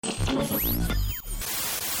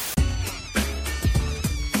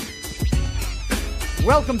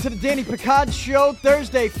Welcome to the Danny Picard Show,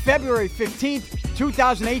 Thursday, February 15th,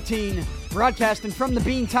 2018. Broadcasting from the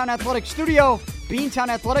Beantown Athletics Studio. Beantown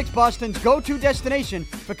Athletics, Boston's go-to destination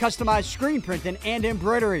for customized screen printing and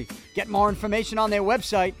embroidery. Get more information on their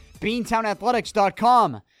website,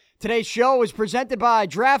 beantownathletics.com. Today's show is presented by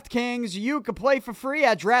DraftKings. You can play for free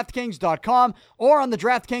at DraftKings.com or on the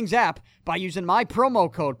DraftKings app by using my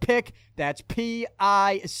promo code PIC. That's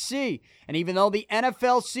P-I-C. And even though the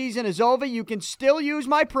NFL season is over, you can still use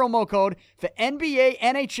my promo code for NBA,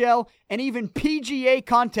 NHL, and even PGA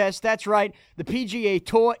contests. That's right, the PGA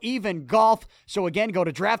Tour, even golf. So again, go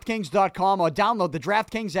to DraftKings.com or download the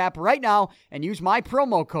DraftKings app right now and use my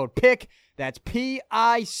promo code PIC. That's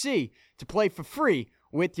P-I-C to play for free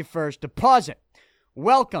with your first deposit.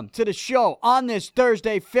 Welcome to the show on this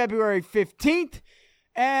Thursday, February 15th.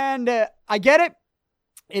 And I get it.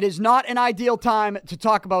 It is not an ideal time to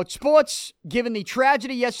talk about sports, given the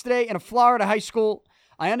tragedy yesterday in a Florida high school.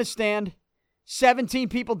 I understand. 17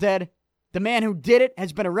 people dead. The man who did it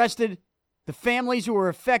has been arrested. The families who were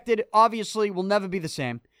affected, obviously, will never be the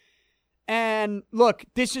same. And look,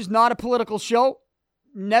 this is not a political show.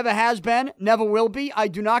 Never has been, never will be. I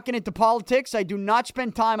do not get into politics. I do not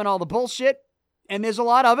spend time on all the bullshit, and there's a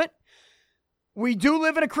lot of it. We do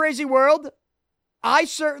live in a crazy world. I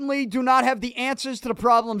certainly do not have the answers to the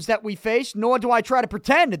problems that we face, nor do I try to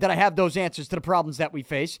pretend that I have those answers to the problems that we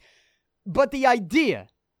face. But the idea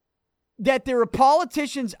that there are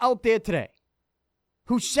politicians out there today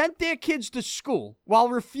who sent their kids to school while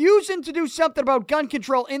refusing to do something about gun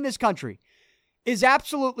control in this country is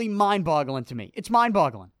absolutely mind-boggling to me. It's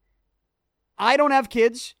mind-boggling. I don't have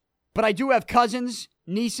kids, but I do have cousins,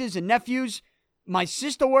 nieces, and nephews. My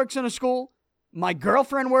sister works in a school. My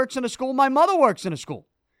girlfriend works in a school. My mother works in a school.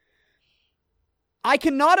 I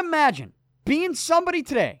cannot imagine being somebody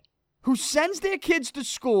today who sends their kids to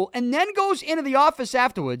school and then goes into the office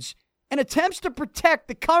afterwards and attempts to protect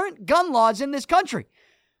the current gun laws in this country.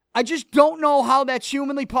 I just don't know how that's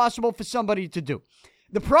humanly possible for somebody to do.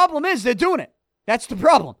 The problem is they're doing it. That's the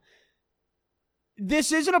problem.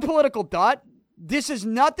 This isn't a political thought. This has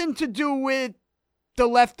nothing to do with the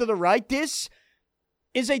left or the right. This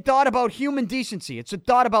is a thought about human decency. It's a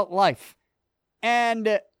thought about life.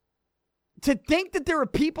 And to think that there are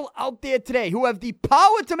people out there today who have the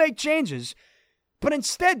power to make changes, but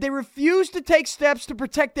instead they refuse to take steps to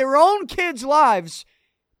protect their own kids' lives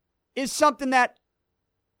is something that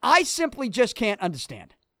I simply just can't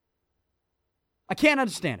understand. I can't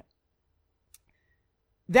understand it.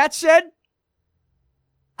 That said,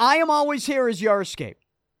 I am always here as your escape.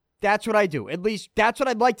 That's what I do. At least that's what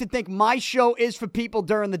I'd like to think my show is for people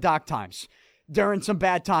during the dark times, during some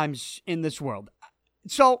bad times in this world.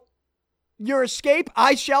 So, your escape,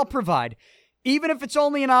 I shall provide. Even if it's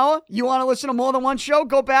only an hour, you want to listen to more than one show,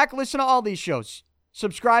 go back, listen to all these shows.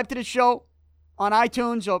 Subscribe to the show on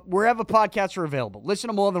iTunes or wherever podcasts are available. Listen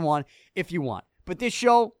to more than one if you want. But this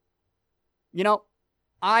show,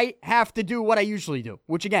 I have to do what I usually do,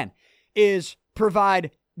 which again is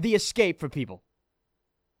provide the escape for people.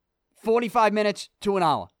 45 minutes to an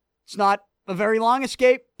hour. It's not a very long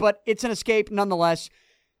escape, but it's an escape nonetheless,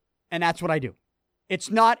 and that's what I do.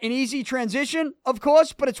 It's not an easy transition, of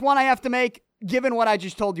course, but it's one I have to make given what I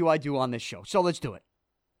just told you I do on this show. So let's do it.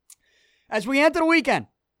 As we enter the weekend,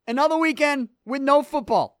 another weekend with no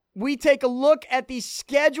football, we take a look at the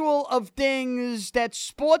schedule of things that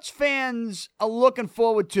sports fans are looking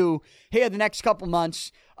forward to here the next couple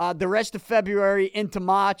months, the rest of February into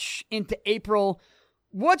March, into April.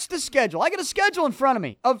 What's the schedule? I got a schedule in front of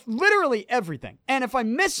me of literally everything. And if I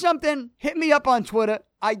miss something, hit me up on Twitter.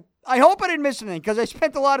 I hope I didn't miss anything because I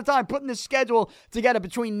spent a lot of time putting this schedule together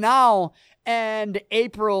between now and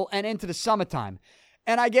April and into the summertime.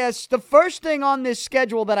 And I guess the first thing on this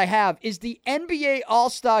schedule that I have is the NBA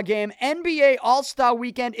All-Star Game. NBA All-Star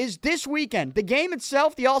Weekend is this weekend. The game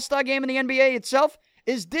itself, the All-Star Game in the NBA itself,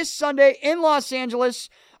 is this Sunday in Los Angeles.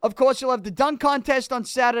 Of course, you'll have the dunk contest on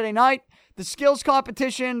Saturday night. The skills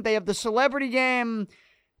competition, they have the celebrity game,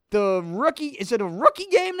 the rookie, is it a rookie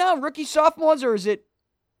game now? Rookie sophomores, or is it,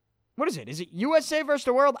 what is it? Is it USA versus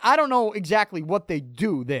the world? I don't know exactly what they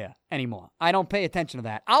do there anymore. I don't pay attention to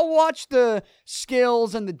that. I'll watch the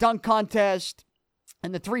skills and the dunk contest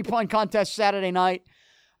and the three-point contest Saturday night.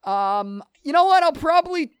 You know what? I'll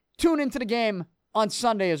probably tune into the game on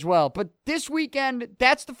Sunday as well. But this weekend,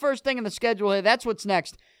 that's the first thing in the schedule here. That's what's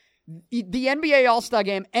next. The NBA All-Star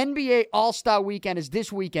Game, NBA All-Star Weekend is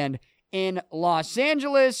this weekend in Los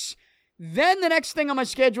Angeles. Then the next thing on my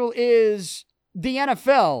schedule is the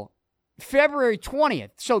NFL, February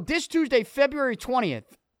 20th. So this Tuesday, February 20th,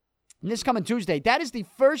 this coming Tuesday, that is the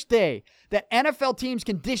first day that NFL teams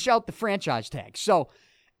can dish out the franchise tag. So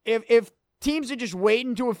if teams are just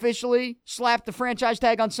waiting to officially slap the franchise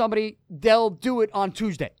tag on somebody, they'll do it on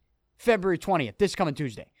Tuesday, February 20th, this coming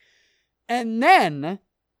Tuesday. And then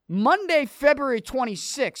Monday, February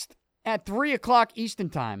 26th at 3 o'clock Eastern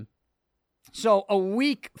Time, so a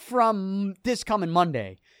week from this coming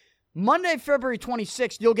Monday, February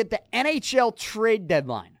 26th, you'll get the NHL trade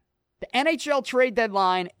deadline. The NHL trade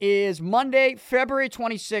deadline is Monday, February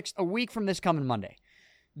 26th, a week from this coming Monday.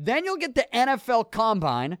 Then you'll get the NFL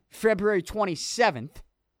Combine, February 27th.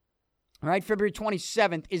 All right, February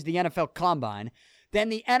 27th is the NFL Combine. Then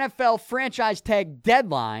the NFL franchise tag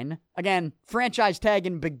deadline. Again, franchise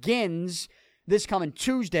tagging begins this coming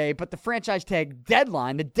Tuesday, but the franchise tag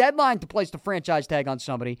deadline, the deadline to place the franchise tag on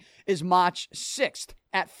somebody, is March 6th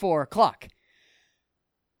at 4 o'clock.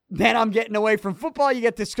 Then I'm getting away from football. You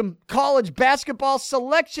get this college basketball.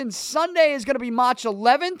 Selection Sunday is going to be March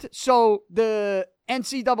 11th, so the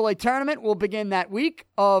NCAA tournament will begin that week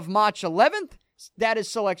of March 11th. That is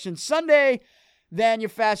Selection Sunday. Then you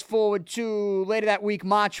fast forward to later that week,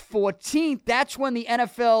 March 14th. That's when the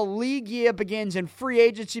NFL league year begins and free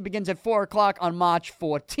agency begins at 4 o'clock on March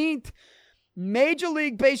 14th. Major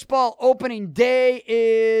League Baseball opening day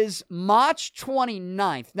is March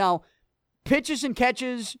 29th. Now, pitches and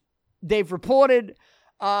catches, they've reported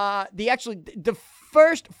the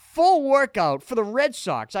first full workout for the Red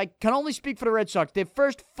Sox. I can only speak for the Red Sox. Their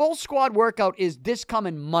first full squad workout is this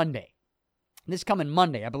coming Monday. This coming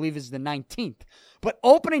Monday, I believe, is the 19th. But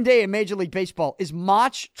opening day in Major League Baseball is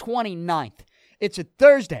March 29th. It's a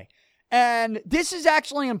Thursday. And this is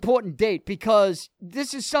actually an important date because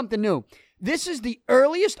this is something new. This is the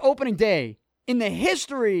earliest opening day in the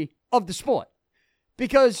history of the sport.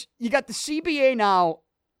 Because you got the CBA now.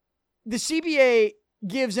 The CBA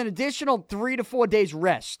gives an additional 3 to 4 days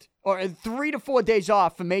rest, or 3 to 4 days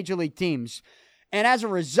off for Major League teams. And as a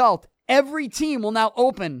result, every team will now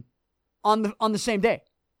open on the same day.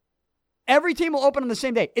 Every team will open on the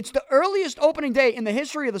same day. It's the earliest opening day in the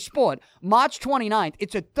history of the sport, March 29th.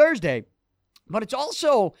 It's a Thursday, but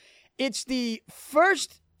it's the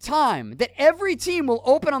first time that every team will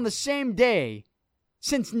open on the same day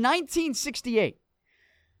since 1968.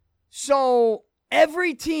 So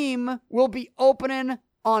every team will be opening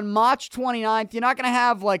on March 29th. You're not going to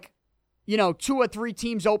have 2 or 3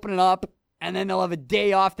 teams opening up and then they'll have a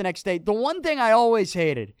day off the next day. The one thing I always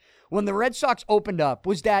hated when the Red Sox opened up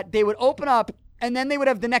was that they would open up and then they would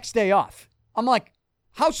have the next day off. I'm like,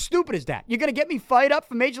 how stupid is that? You're going to get me fired up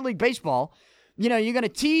for Major League Baseball. You're going to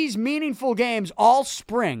tease meaningful games all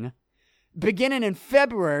spring, beginning in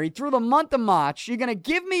February through the month of March. You're going to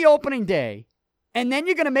give me opening day, and then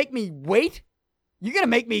you're going to make me wait? You're going to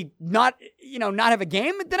make me not have a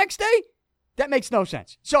game the next day? That makes no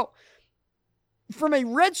sense. So, from a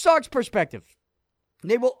Red Sox perspective,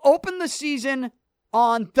 they will open the season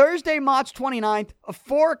on Thursday, March 29th, a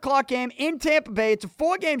 4 o'clock game in Tampa Bay. It's a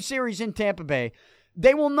 4-game series in Tampa Bay.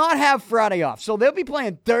 They will not have Friday off. So they'll be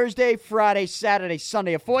playing Thursday, Friday, Saturday,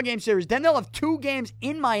 Sunday, a 4-game series. Then they'll have 2 games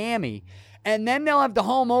in Miami. And then they'll have the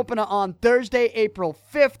home opener on Thursday, April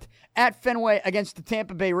 5th at Fenway against the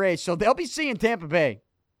Tampa Bay Rays. So they'll be seeing Tampa Bay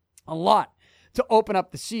a lot to open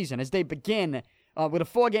up the season as they begin with a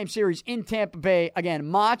 4-game series in Tampa Bay. Again,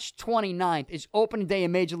 March 29th is opening day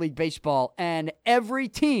in Major League Baseball, and every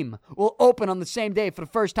team will open on the same day for the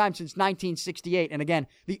first time since 1968. And again,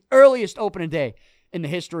 the earliest opening day in the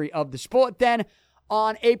history of the sport. Then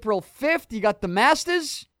on April 5th, you got the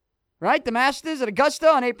Masters, right? The Masters at Augusta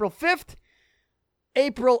on April 5th.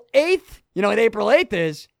 April 8th, you know what April 8th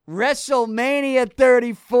is? WrestleMania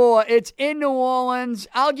 34. It's in New Orleans.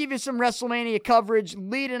 I'll give you some WrestleMania coverage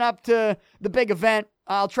leading up to the big event.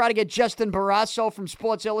 I'll try to get Justin Barrasso from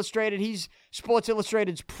Sports Illustrated. He's Sports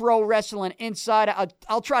Illustrated's pro wrestling insider.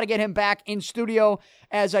 I'll try to get him back in studio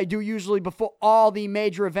as I do usually before all the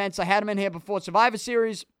major events. I had him in here before Survivor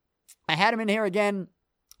Series. I had him in here again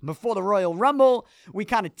before the Royal Rumble. We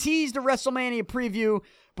kind of teased a WrestleMania preview,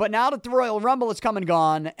 but now that the Royal Rumble is come and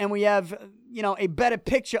gone and we have, a better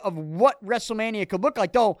picture of what WrestleMania could look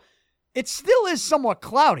like, though it still is somewhat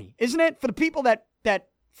cloudy, isn't it? For the people that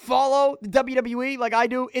follow the WWE like I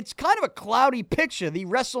do, it's kind of a cloudy picture, the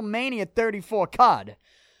WrestleMania 34 card.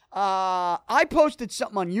 I posted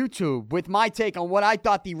something on YouTube with my take on what I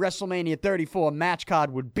thought the WrestleMania 34 match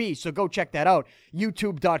card would be, so go check that out,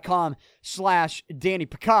 youtube.com/Danny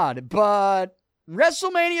Picard. But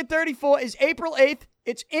WrestleMania 34 is April 8th.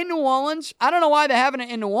 It's in New Orleans. I don't know why they're having it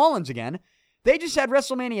in New Orleans again. They just had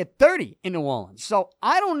WrestleMania 30 in New Orleans. So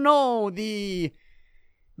I don't know the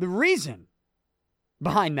reason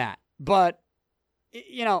behind that. But,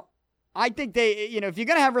 I think if you're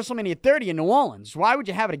going to have WrestleMania 30 in New Orleans, why would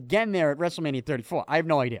you have it again there at WrestleMania 34? I have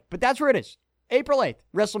no idea. But that's where it is. April 8th,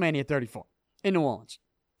 WrestleMania 34 in New Orleans.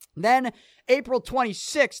 Then April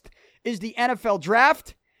 26th is the NFL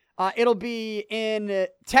Draft. It'll be in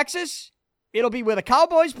Texas. It'll be where the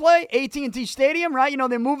Cowboys play, AT&T Stadium, right?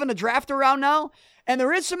 They're moving the draft around now. And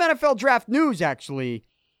there is some NFL Draft news, actually.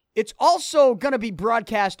 It's also going to be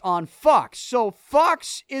broadcast on Fox. So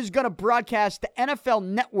Fox is going to broadcast the NFL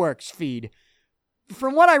Network's feed.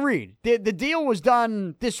 From what I read, the deal was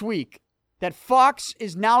done this week that Fox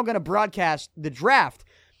is now going to broadcast the draft.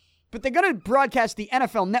 But they're going to broadcast the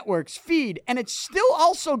NFL Network's feed, and it's still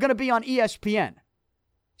also going to be on ESPN.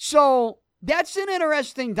 So that's an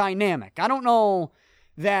interesting dynamic. I don't know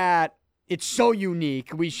that it's so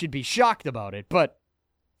unique we should be shocked about it, but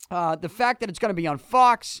the fact that it's going to be on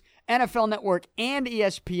Fox, NFL Network, and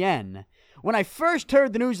ESPN, when I first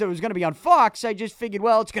heard the news that it was going to be on Fox, I just figured,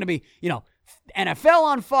 well, it's going to be, NFL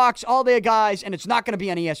on Fox, all their guys, and it's not going to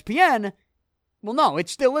be on ESPN. Well, no, it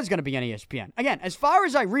still is going to be on ESPN. Again, as far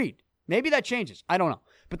as I read, maybe that changes. I don't know.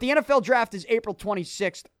 But the NFL Draft is April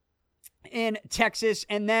 26th in Texas,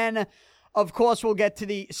 and then, of course, we'll get to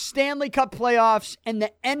the Stanley Cup playoffs and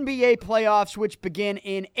the NBA playoffs, which begin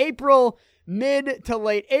in April, mid to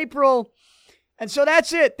late April. And so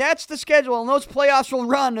that's it. That's the schedule. And those playoffs will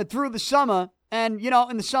run through the summer. And,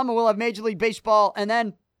 in the summer, we'll have Major League Baseball. And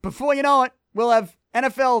then, before you know it, we'll have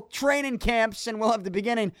NFL training camps, and we'll have the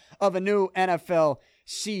beginning of a new NFL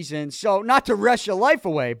season. So, not to rush your life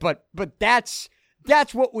away, but that's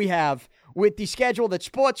what we have with the schedule that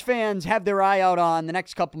sports fans have their eye out on the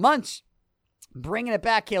next couple months. Bringing it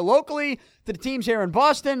back here locally to the teams here in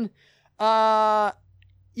Boston. I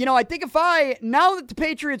think now that the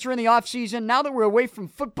Patriots are in the offseason, now that we're away from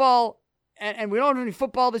football, and we don't have any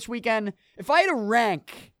football this weekend, if I had to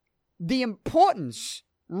rank the importance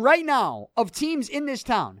right now of teams in this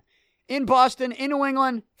town, in Boston, in New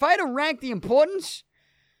England, if I had to rank the importance,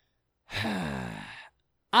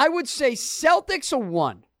 I would say Celtics are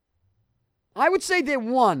 1. I would say they're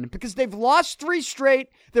 1 because they've lost 3 straight.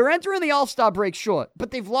 They're entering the All-Star break short,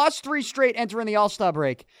 but they've lost 3 straight entering the All-Star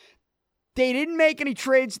break. They didn't make any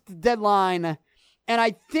trades at the deadline, and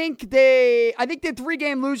I think their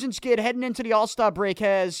 3-game losing skid heading into the All-Star break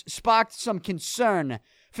has sparked some concern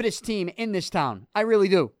for this team in this town. I really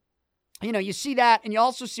do. You see that, and you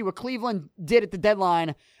also see what Cleveland did at the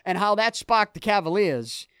deadline and how that sparked the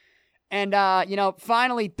Cavaliers. And,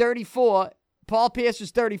 finally, 34, Paul Pierce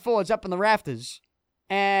is 34, it's up in the rafters.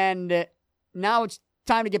 And now it's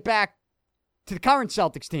time to get back to the current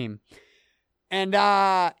Celtics team. And,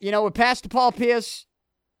 we're past the Paul Pierce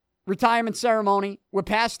retirement ceremony. We're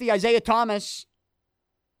past the Isaiah Thomas,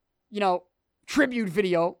 tribute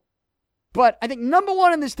video. But I think number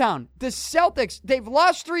 1 in this town, the Celtics, they've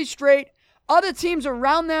lost 3 straight. Other teams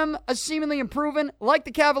around them are seemingly improving, like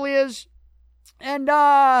the Cavaliers. And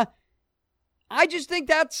I just think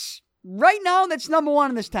right now, that's number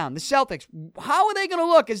 1 in this town, the Celtics. How are they going to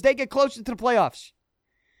look as they get closer to the playoffs?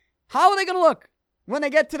 How are they going to look when they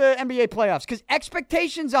get to the NBA playoffs? Because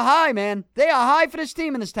expectations are high, man. They are high for this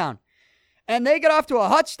team in this town. And they got off to a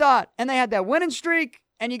hot start, and they had that winning streak,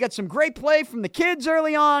 and you got some great play from the kids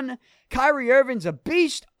early on. Kyrie Irving's a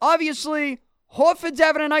beast, obviously. Horford's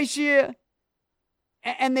having a nice year.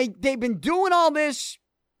 And they've been doing all this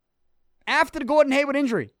after the Gordon Hayward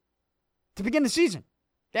injury to begin the season.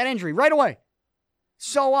 That injury right away.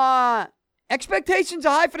 So expectations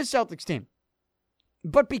are high for the Celtics team.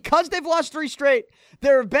 But because they've lost 3 straight,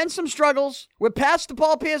 there have been some struggles. We're past the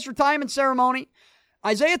Paul Pierce retirement ceremony.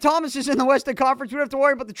 Isaiah Thomas is in the Western Conference. We don't have to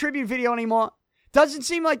worry about the tribute video anymore. Doesn't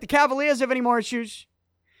seem like the Cavaliers have any more issues.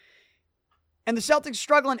 And the Celtics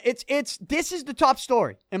struggling. This is the top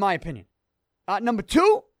story, in my opinion. Number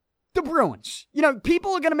 2, the Bruins.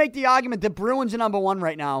 People are going to make the argument that Bruins are number 1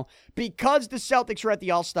 right now because the Celtics are at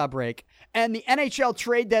the All-Star break. And the NHL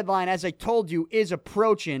trade deadline, as I told you, is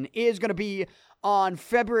approaching, is going to be on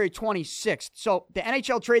February 26th. So the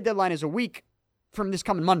NHL trade deadline is a week from this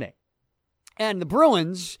coming Monday. And the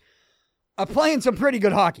Bruins are playing some pretty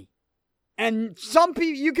good hockey. And some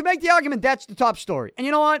people, you can make the argument that's the top story. And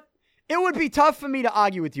you know what? It would be tough for me to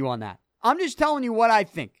argue with you on that. I'm just telling you what I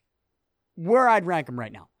think, where I'd rank them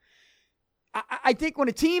right now. I think when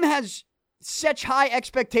a team has such high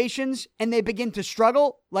expectations and they begin to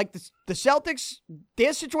struggle, like the Celtics,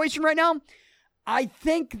 their situation right now, I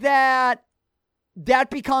think that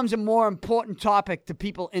becomes a more important topic to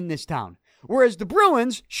people in this town. Whereas the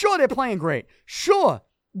Bruins, sure, they're playing great. Sure,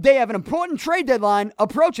 they have an important trade deadline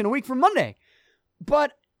approaching a week from Monday.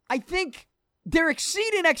 But I think they're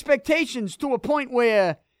exceeding expectations to a point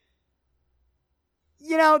where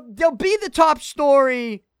they'll be the top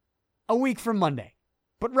story a week from Monday.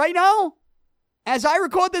 But right now, as I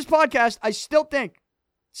record this podcast, I still think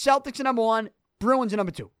Celtics are number 1, Bruins are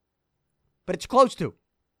number 2. But it's close to.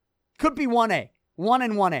 Could be 1A. 1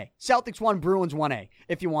 and 1A. Celtics 1, Bruins 1A,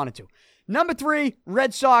 if you wanted to. Number 3,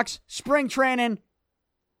 Red Sox, spring training.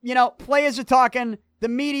 Players are talking. The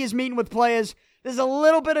media's meeting with players. There's a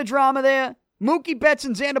little bit of drama there. Mookie Betts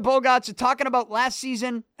and Xander Bogaerts are talking about last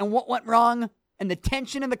season and what went wrong and the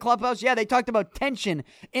tension in the clubhouse. Yeah, they talked about tension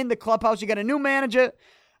in the clubhouse. You got a new manager.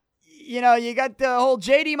 You got the whole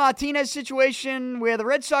J.D. Martinez situation where the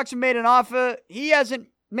Red Sox have made an offer. He hasn't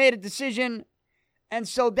made a decision. And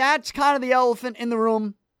so that's kind of the elephant in the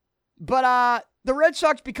room. But the Red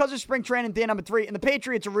Sox, because of spring training, they're number 3. And the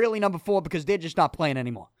Patriots are really number 4 because they're just not playing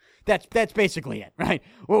anymore. That's basically it, right?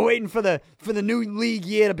 We're waiting for the new league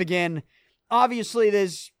year to begin. Obviously,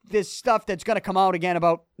 there's stuff that's going to come out again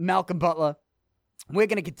about Malcolm Butler. We're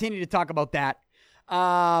going to continue to talk about that.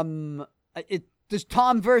 Does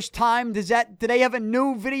Tom vs. Time, do they have a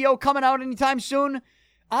new video coming out anytime soon?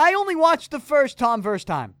 I only watched the first Tom vs.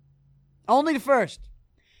 Time. Only the first.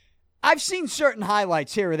 I've seen certain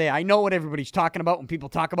highlights here or there. I know what everybody's talking about when people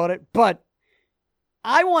talk about it, but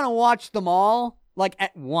I want to watch them all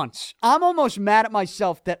at once. I'm almost mad at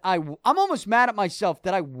myself that I watched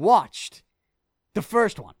the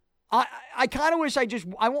first one. I kind of wish I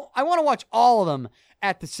want to watch all of them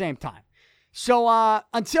at the same time. So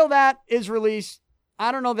until that is released,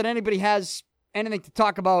 I don't know that anybody has anything to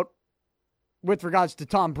talk about with regards to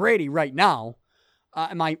Tom Brady right now.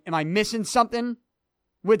 Am I missing something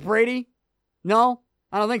with Brady? No,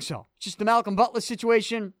 I don't think so. It's just the Malcolm Butler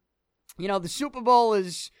situation. The Super Bowl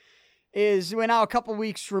is we're now a couple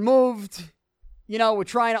weeks removed. We're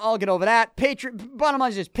trying to all get over that. Bottom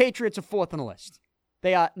line is this, Patriots are 4th on the list.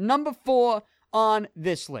 They are number 4 on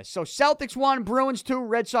this list. So Celtics 1, Bruins 2,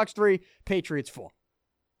 Red Sox 3, Patriots 4.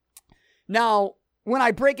 Now, when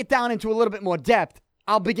I break it down into a little bit more depth,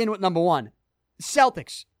 I'll begin with number 1.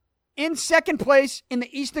 Celtics. In second place in the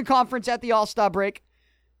Eastern Conference at the All-Star break.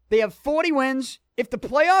 They have 40 wins. If the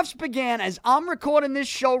playoffs began as I'm recording this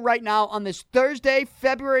show right now on this Thursday,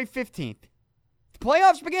 February 15th, the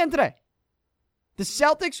playoffs began today. The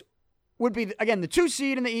Celtics would be, again, the 2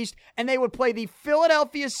 seed in the East, and they would play the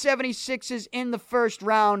Philadelphia 76ers in the first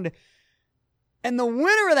round. And the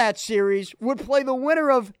winner of that series would play the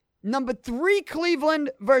winner of number 3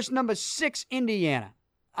 Cleveland versus number 6 Indiana.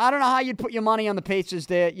 I don't know how you'd put your money on the Pacers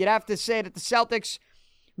there. You'd have to say that the Celtics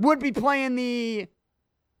would be playing the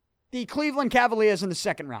Cleveland Cavaliers in the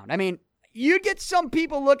second round. I mean, you'd get some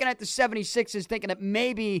people looking at the 76ers thinking that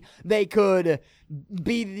maybe they could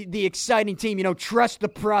be the exciting team, trust the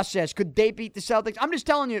process. Could they beat the Celtics? I'm just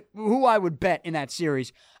telling you who I would bet in that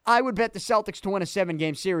series. I would bet the Celtics to win a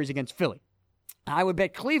 7-game series against Philly. I would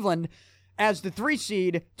bet Cleveland as the 3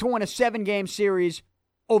 seed to win a 7-game series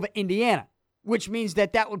over Indiana, which means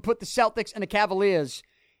that would put the Celtics and the Cavaliers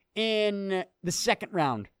in the second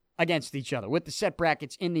round against each other with the set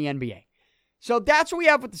brackets in the NBA. So that's what we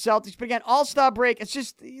have with the Celtics. But again, All-Star break, it's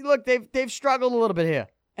just, look, they've struggled a little bit here.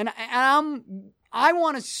 And I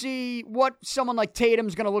want to see what someone like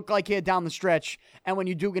Tatum's going to look like here down the stretch and when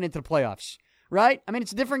you do get into the playoffs, right? I mean,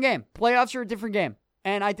 it's a different game. Playoffs are a different game.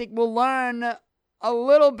 And I think we'll learn a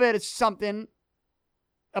little bit of something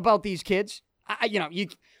about these kids.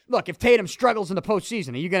 Look, if Tatum struggles in the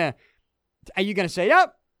postseason, are you gonna say,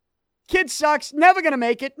 yep, kid sucks, never going to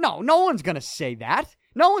make it? No one's going to say that.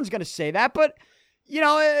 No one's going to say that. But,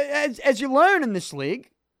 as you learn in this league,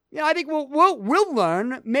 I think we'll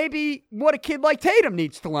learn maybe what a kid like Tatum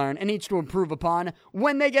needs to learn and needs to improve upon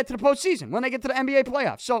when they get to the postseason, when they get to the NBA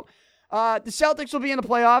playoffs. So the Celtics will be in the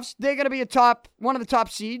playoffs. They're going to be one of the top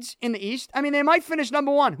seeds in the East. I mean, they might finish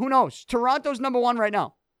number 1. Who knows? Toronto's number 1 right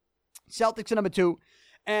now. Celtics are number 2.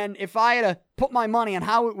 And if I had to put my money on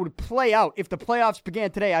how it would play out if the playoffs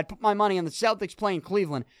began today, I'd put my money on the Celtics playing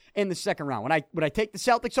Cleveland in the second round. Would I take the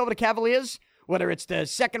Celtics over the Cavaliers, whether it's the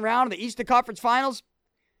second round of the Eastern Conference Finals?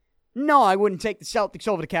 No, I wouldn't take the Celtics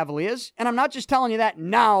over the Cavaliers. And I'm not just telling you that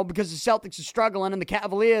now because the Celtics are struggling and the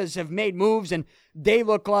Cavaliers have made moves and they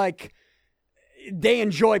look like they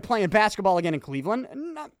enjoy playing basketball again in Cleveland.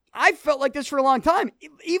 I felt like this for a long time.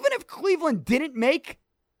 Even if Cleveland didn't make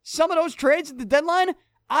some of those trades at the deadline,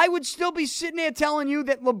 I would still be sitting here telling you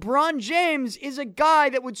that LeBron James is a guy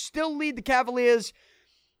that would still lead the Cavaliers.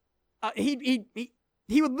 He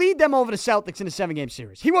would lead them over the Celtics in a 7-game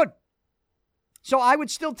series. He would. So I would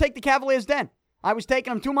still take the Cavaliers then. I was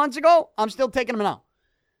taking them 2 months ago. I'm still taking them now.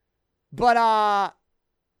 But,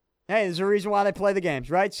 hey, there's a reason why they play the games,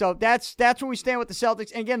 right? So that's where we stand with the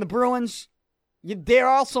Celtics. And again, the Bruins, they're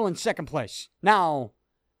also in second place. Now,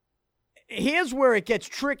 here's where it gets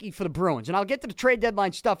tricky for the Bruins, and I'll get to the trade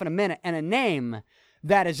deadline stuff in a minute, and a name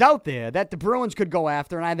that is out there that the Bruins could go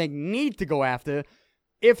after, and I think need to go after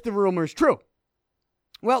if the rumor is true.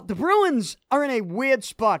 Well, the Bruins are in a weird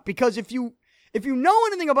spot because if you know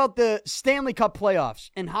anything about the Stanley Cup playoffs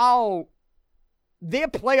and how their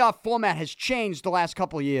playoff format has changed the last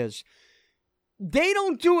couple of years, they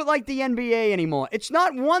don't do it like the NBA anymore. It's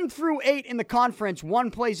not 1 through 8 in the conference. 1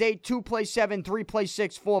 plays 8, 2 plays 7, 3 plays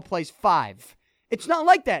 6, 4 plays 5. It's not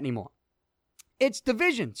like that anymore. It's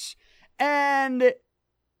divisions. And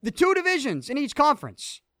the 2 divisions in each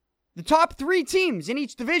conference, the top 3 teams in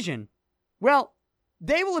each division, well,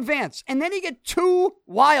 they will advance. And then you get 2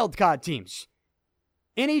 wildcard teams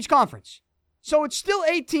in each conference. So it's still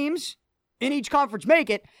 8 teams in each conference make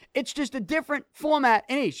it. It's just a different format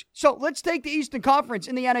in each. So let's take the Eastern Conference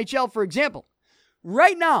in the NHL, for example.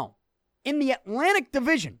 Right now, in the Atlantic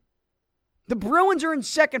Division, the Bruins are in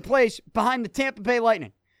second place behind the Tampa Bay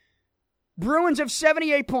Lightning. Bruins have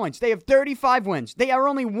 78 points. They have 35 wins. They are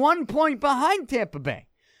only 1 point behind Tampa Bay.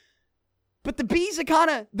 But the Bees are kind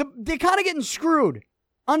of getting screwed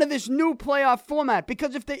under this new playoff format,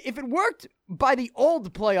 because if it worked by the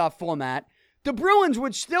old playoff format, the Bruins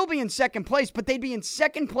would still be in second place, but they'd be in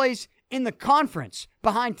second place in the conference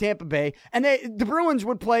behind Tampa Bay, and the Bruins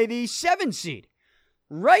would play the 7 seed.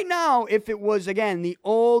 Right now, if it was, again, the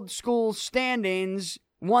old school standings,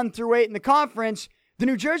 1 through 8 in the conference, the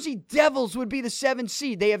New Jersey Devils would be the 7th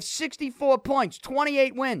seed. They have 64 points,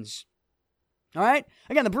 28 wins. All right?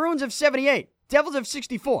 Again, the Bruins have 78. Devils have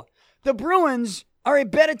 64. The Bruins are a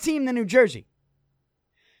better team than New Jersey.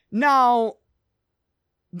 Now,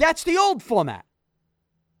 that's the old format.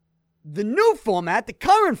 The new format, the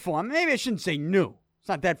current format, maybe I shouldn't say new. It's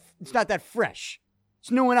not that fresh.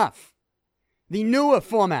 It's new enough. The newer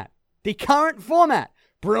format, the current format.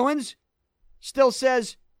 Bruins still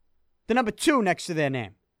says the number 2 next to their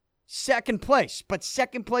name. Second place, but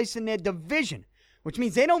second place in their division, which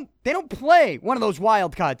means they don't play one of those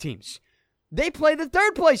wild card teams. They play the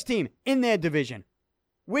 3rd place team in their division,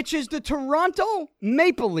 which is the Toronto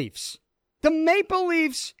Maple Leafs. The Maple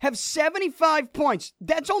Leafs have 75 points.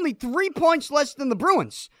 That's only 3 points less than the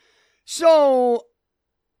Bruins. So,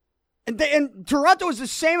 and Toronto has the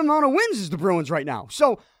same amount of wins as the Bruins right now.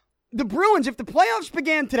 So, the Bruins, if the playoffs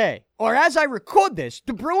began today, or as I record this,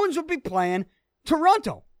 the Bruins would be playing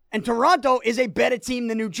Toronto. And Toronto is a better team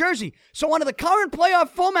than New Jersey. So under the current playoff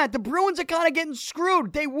format, the Bruins are kind of getting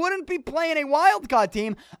screwed. They wouldn't be playing a wildcard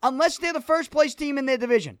team unless they're the first place team in their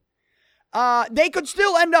division. They could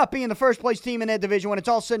still end up being the first place team in their division when it's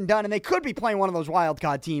all said and done, and they could be playing one of those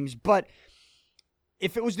wildcard teams. But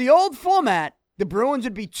if it was the old format, the Bruins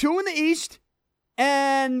would be 2 in the East,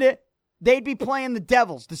 and they'd be playing the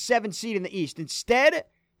Devils, the 7th seed in the East. Instead,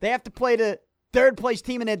 they have to play the 3rd place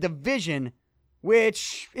team in their division,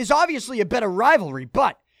 which is obviously a better rivalry,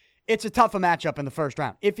 but it's a tougher matchup in the first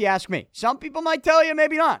round, if you ask me. Some people might tell you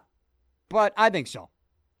maybe not, but I think so.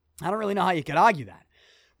 I don't really know how you could argue that.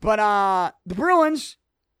 But the Bruins,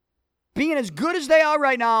 being as good as they are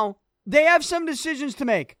right now, they have some decisions to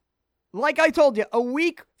make. Like I told you, a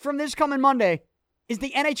week from this coming Monday is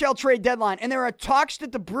the NHL trade deadline, and there are talks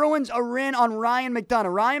that the Bruins are in on Ryan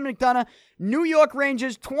McDonagh. Ryan McDonagh, New York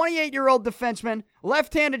Rangers, 28-year-old defenseman,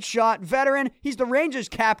 left-handed shot, veteran. He's the Rangers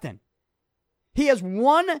captain. He has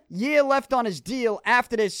 1 year left on his deal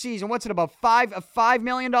after this season. What's it, about a $5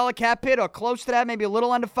 million cap hit, or close to that, maybe a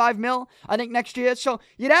little under $5 million, I think, next year. So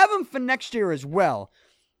you'd have him for next year as well,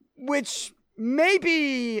 which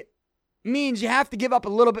maybe means you have to give up a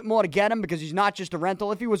little bit more to get him because he's not just a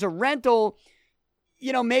rental. If he was a rental,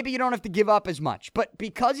 maybe you don't have to give up as much. But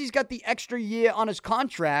because he's got the extra year on his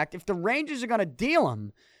contract, if the Rangers are going to deal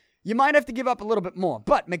him, you might have to give up a little bit more.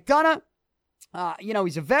 But McDonagh,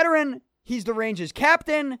 he's a veteran. He's the Rangers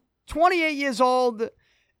captain, 28 years old.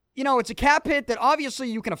 It's a cap hit that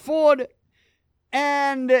obviously you can afford.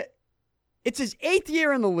 And it's his 8th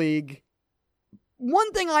year in the league.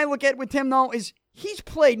 One thing I look at with him, though, is he's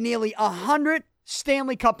played nearly 100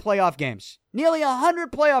 Stanley Cup playoff games. Nearly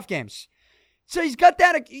 100 playoff games. So he's got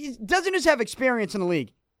that. He doesn't just have experience in the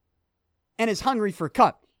league and is hungry for a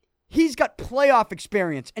cup. He's got playoff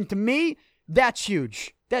experience. And to me, that's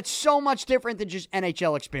huge. That's so much different than just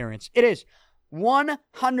NHL experience. It is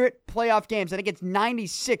 100 playoff games. I think it's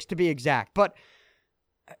 96 to be exact. But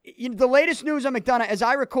the latest news on McDonagh, as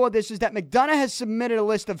I record this, is that McDonagh has submitted a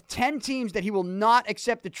list of 10 teams that he will not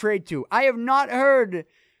accept a trade to. I have not heard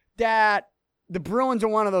that the Bruins are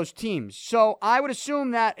one of those teams. So I would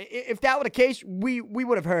assume that if that were the case, we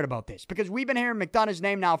would have heard about this, because we've been hearing McDonagh's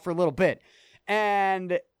name now for a little bit.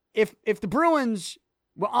 And if the Bruins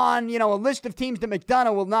on, a list of teams that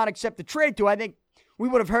McDonagh will not accept the trade to, I think we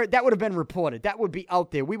would have heard, that would have been reported. That would be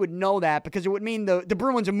out there. We would know that because it would mean the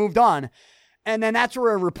Bruins have moved on. And then that's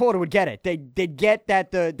where a reporter would get it. They'd get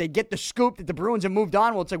the scoop that the Bruins have moved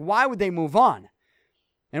on. Well, it's like, why would they move on?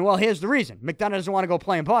 And well, here's the reason. McDonagh doesn't want to go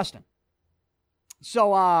play in Boston.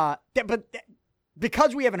 So,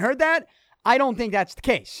 because we haven't heard that, I don't think that's the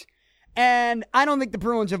case. And I don't think the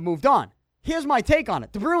Bruins have moved on. Here's my take on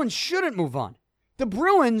it. The Bruins shouldn't move on. The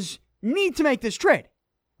Bruins need to make this trade.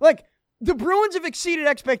 Like, the Bruins have exceeded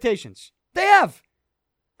expectations. They have.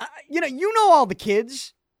 You know all the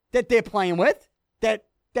kids that they're playing with, that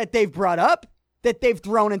they've brought up, that they've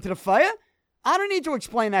thrown into the fire. I don't need to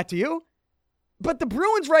explain that to you. But the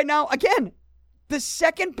Bruins right now, again, the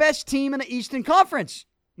second best team in the Eastern Conference,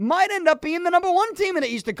 might end up being the number one team in the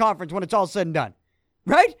Eastern Conference when it's all said and done.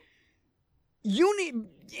 Right? You need,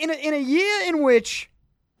 in a year in which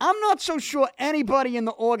I'm not so sure anybody in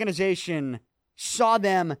the organization saw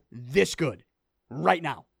them this good right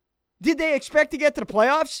now. Did they expect to get to the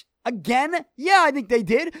playoffs again? Yeah, I think they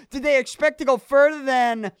did. Did they expect to go further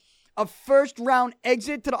than a first-round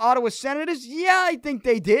exit to the Ottawa Senators? Yeah, I think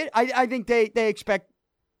they did. I think they expect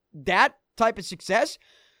that type of success.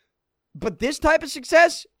 But this type of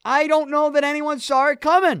success, I don't know that anyone saw it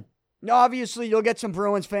coming. Obviously, you'll get some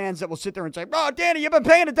Bruins fans that will sit there and say, "Oh, Danny, you've been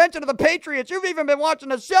paying attention to the Patriots. You've even been watching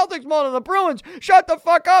the Celtics more than the Bruins. Shut the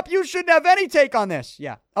fuck up. You shouldn't have any take on this."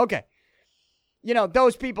 Yeah, okay.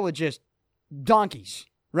 Those people are just donkeys,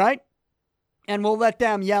 right? And we'll let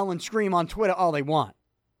them yell and scream on Twitter all they want.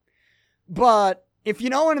 But if you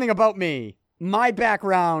know anything about me, my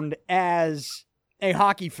background as a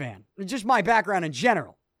hockey fan, just my background in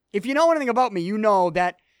general, if you know anything about me, you know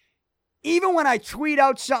that even when I tweet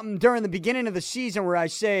out something during the beginning of the season where I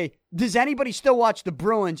say, "Does anybody still watch the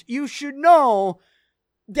Bruins?" you should know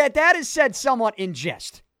that is said somewhat in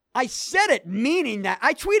jest. I said it meaning that.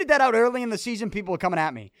 I tweeted that out early in the season. People were coming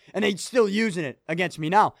at me, and they're still using it against me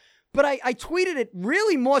now. But I tweeted it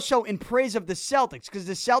really more so in praise of the Celtics, because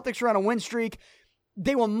the Celtics were on a win streak.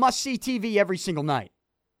 They were must-see TV every single night.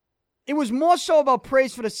 It was more so about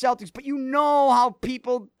praise for the Celtics, but you know how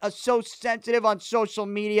people are so sensitive on social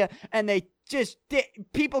media, and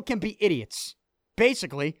people can be idiots.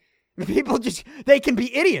 Basically, they can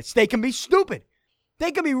be idiots. They can be stupid.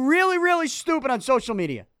 They can be really, really stupid on social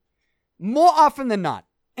media. More often than not.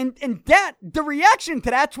 And the reaction to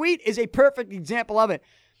that tweet is a perfect example of it.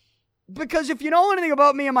 Because if you know anything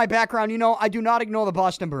about me and my background, you know I do not ignore the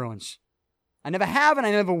Boston Bruins. I never have and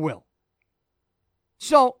I never will.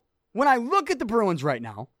 So, when I look at the Bruins right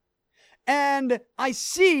now, and I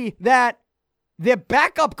see that their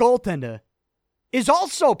backup goaltender is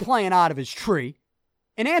also playing out of his tree,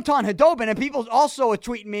 and Anton Khudobin, and people also are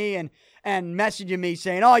tweeting me and messaging me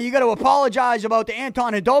saying, "Oh, you got to apologize about the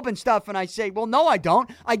Anton Khudobin stuff." And I say, well, no, I don't.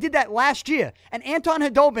 I did that last year, and Anton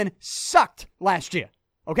Khudobin sucked last year,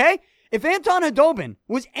 okay? If Anton Khudobin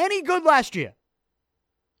was any good last year,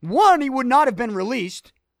 one, he would not have been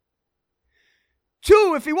released.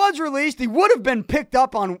 Two, if he was released, he would have been picked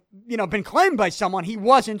up on, been claimed by someone. He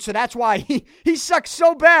wasn't, so that's why he sucked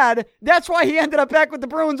so bad. That's why he ended up back with the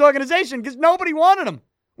Bruins organization, because nobody wanted him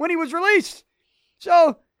when he was released.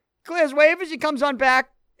 So, clears waivers, he comes on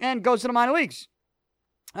back and goes to the minor leagues.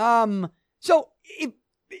 So,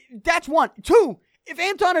 that's one. Two, if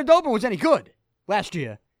Anton Khudobin was any good last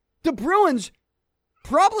year, the Bruins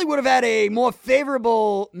probably would have had a more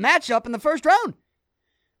favorable matchup in the first round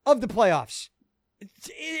of the playoffs.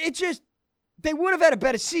 It's just, they would have had a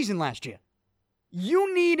better season last year.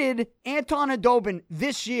 You needed Anton Khudobin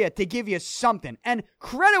this year to give you something. And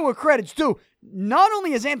credit where credit's due. Not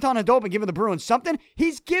only has Anton Khudobin given the Bruins something,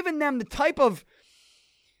 he's given them the type of,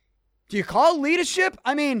 do you call it leadership?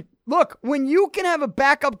 I mean, look, when you can have a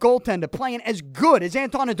backup goaltender playing as good as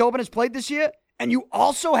Anton Khudobin has played this year, and you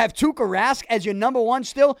also have Tuukka Rask as your number one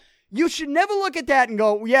still, you should never look at that and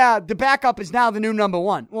go, yeah, the backup is now the new number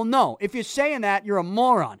one. Well, no. If you're saying that, you're a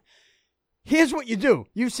moron. Here's what you do.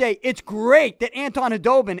 You say, it's great that Anton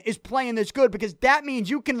Khudobin is playing this good, because that means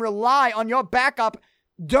you can rely on your backup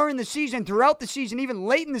during the season, throughout the season, even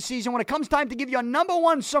late in the season, when it comes time to give your number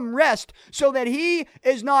one some rest so that he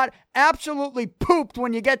is not absolutely pooped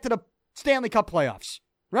when you get to the Stanley Cup playoffs,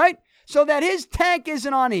 right? So that his tank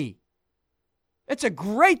isn't on E. It's a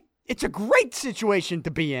great situation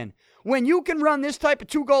to be in when you can run this type of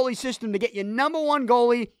two-goalie system to get your number one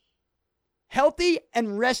goalie healthy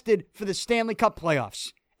and rested for the Stanley Cup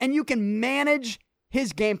playoffs. And you can manage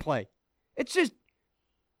his gameplay. It's just,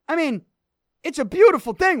 it's a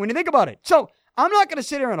beautiful thing when you think about it. So, I'm not going to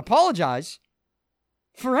sit here and apologize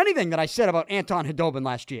for anything that I said about Anton Khudobin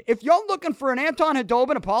last year. If you're looking for an Anton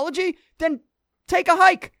Khudobin apology, then take a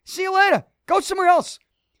hike. See you later. Go somewhere else.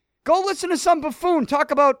 Go listen to some buffoon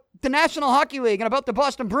talk about the National Hockey League and about the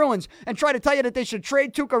Boston Bruins and try to tell you that they should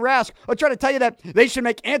trade Tuukka Rask or try to tell you that they should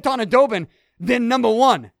make Anton Khudobin their number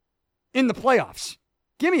one in the playoffs.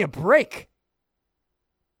 Give me a break.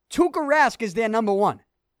 Tuukka Rask is their number one.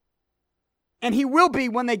 And he will be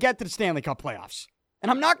when they get to the Stanley Cup playoffs.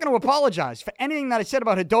 And I'm not going to apologize for anything that I said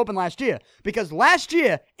about Khudobin last year, because last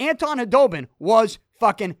year, Anton Khudobin was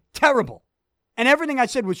fucking terrible. And everything I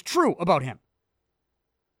said was true about him.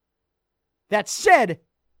 That said,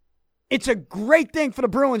 it's a great thing for the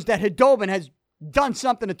Bruins that Khudobin has done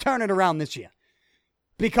something to turn it around this year.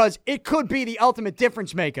 Because it could be the ultimate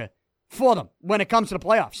difference maker for them when it comes to the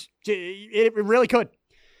playoffs. It really could.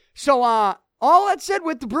 So, all that said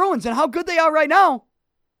with the Bruins and how good they are right now,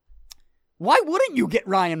 why wouldn't you get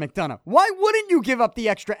Ryan McDonagh? Why wouldn't you give up the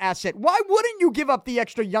extra asset? Why wouldn't you give up the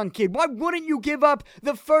extra young kid? Why wouldn't you give up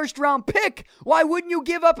the first-round pick? Why wouldn't you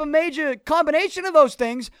give up a major combination of those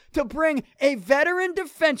things to bring a veteran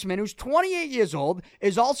defenseman who's 28 years old,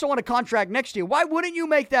 is also on a contract next year? Why wouldn't you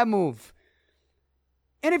make that move?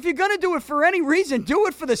 And if you're going to do it for any reason, do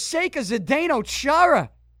it for the sake of Zdeno Chara.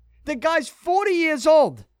 The guy's 40 years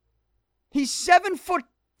old. He's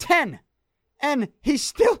 7'10", and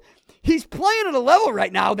he's playing at a level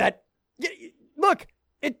right now that, look,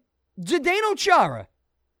 Zdeno Chara,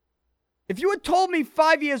 if you had told me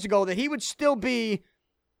 5 years ago that he would still be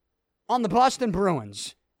on the Boston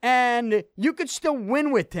Bruins and you could still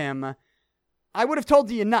win with him, I would have told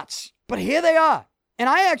you you're nuts. But here they are. And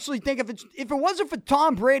I actually think if it wasn't for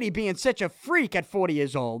Tom Brady being such a freak at 40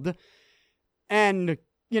 years old and,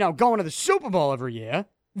 going to the Super Bowl every year,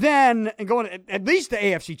 and going to at least the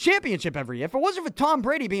AFC Championship every year, if it wasn't for Tom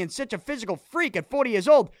Brady being such a physical freak at 40 years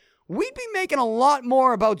old, we'd be making a lot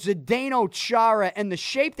more about Zdeno Chara and the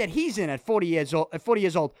shape that he's in at 40 years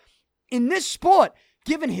old in this sport,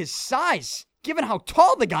 given his size, given how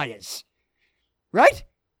tall the guy is. Right?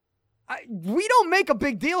 We don't make a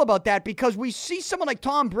big deal about that because we see someone like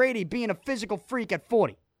Tom Brady being a physical freak at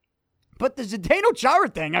 40. But the Zdeno Chara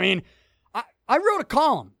thing, I wrote a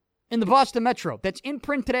column in the Boston Metro that's in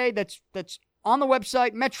print today, that's on the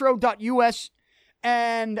website, metro.us,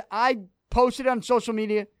 and I posted it on social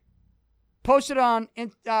media, posted it on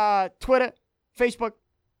Twitter, Facebook,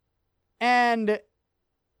 and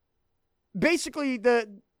basically the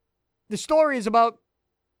story is about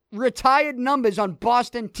retired numbers on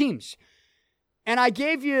Boston teams. And I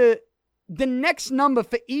gave you the next number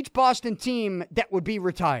for each Boston team that would be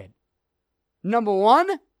retired. Number 1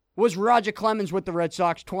 was Roger Clemens with the Red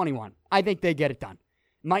Sox, 21. I think they get it done.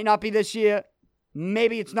 Might not be this year.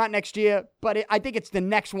 Maybe it's not next year, but I think it's the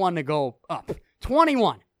next one to go up.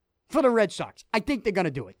 21 for the Red Sox. I think they're going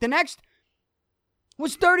to do it. The next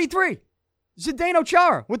was 33. Zdeno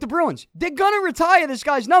Chara with the Bruins. They're going to retire this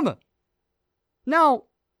guy's number. Now,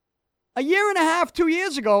 a year and a half, 2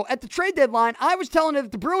 years ago, at the trade deadline, I was telling you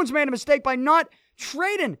that the Bruins made a mistake by not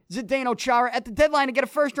trading Zdeno Chara at the deadline to get a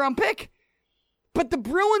first-round pick. But the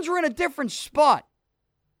Bruins were in a different spot.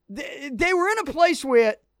 They were in a place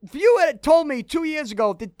where, if you had told me 2 years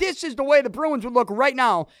ago that this is the way the Bruins would look right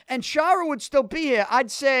now, and Chara would still be here,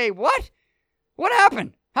 I'd say, what? What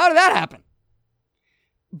happened? How did that happen?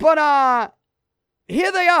 But,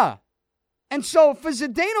 here they are. And so, for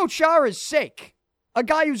Zdeno Chara's sake, a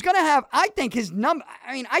guy who's going to have, I think, his number,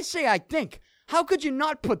 I think. How could you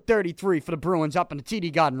not put 33 for the Bruins up in the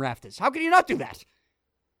TD Garden rafters? How could you not do that?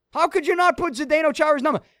 How could you not put Zdeno Chara's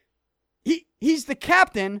number? He's the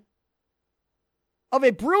captain of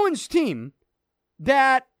a Bruins team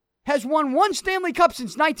that has won one Stanley Cup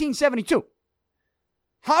since 1972.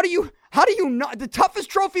 How do you not, the toughest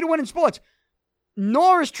trophy to win in sports,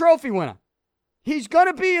 Norris Trophy winner. He's going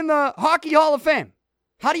to be in the Hockey Hall of Fame.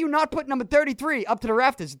 How do you not put number 33 up to the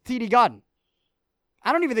rafters at TD Garden?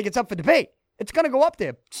 I don't even think it's up for debate. It's going to go up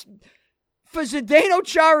there. For Zdeno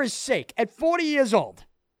Chara's sake, at 40 years old,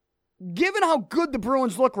 given how good the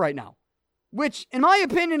Bruins look right now, which, in my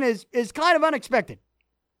opinion, is kind of unexpected,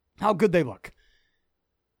 how good they look.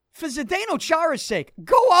 For Zdeno Chara's sake,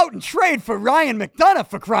 go out and trade for Ryan McDonagh,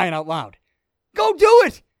 for crying out loud. Go do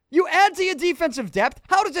it. You add to your defensive depth.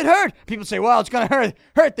 How does it hurt? People say, well, it's going to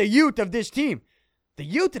hurt the youth of this team. The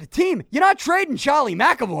youth of the team? You're not trading Charlie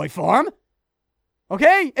McAvoy for him.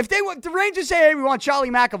 Okay? If the Rangers say, hey, we want Charlie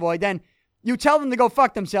McAvoy, then you tell them to go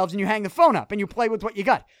fuck themselves and you hang the phone up and you play with what you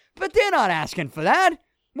got. But they're not asking for that.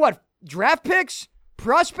 What, draft picks?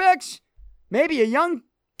 Prospects? Maybe a young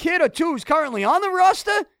kid or two who's currently on the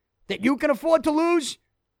roster that you can afford to lose?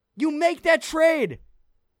 You make that trade.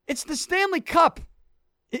 It's the Stanley Cup.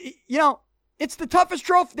 It's the toughest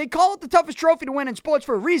trophy. They call it the toughest trophy to win in sports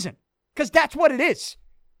for a reason, because that's what it is.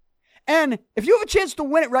 And if you have a chance to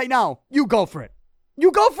win it right now, you go for it.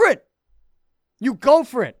 You go for it. You go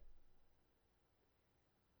for it.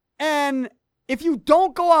 And if you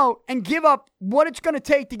don't go out and give up what it's going to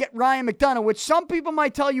take to get Ryan McDonagh, which some people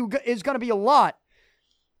might tell you is going to be a lot,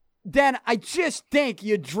 then I just think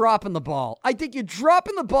you're dropping the ball. I think you're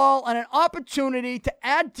dropping the ball on an opportunity to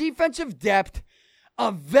add defensive depth,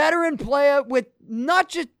 a veteran player with not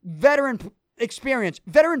just veteran experience,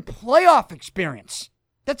 veteran playoff experience.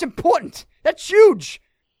 That's important. That's huge.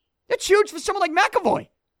 That's huge for someone like McAvoy.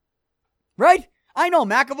 Right? I know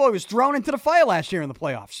McAvoy was thrown into the fire last year in the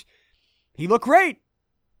playoffs. He looked great.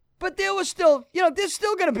 But there was still, there's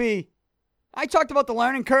still going to be, I talked about the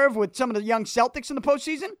learning curve with some of the young Celtics in the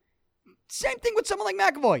postseason. Same thing with someone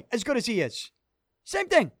like McAvoy, as good as he is. Same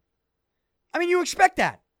thing. I mean, you expect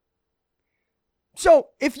that. So,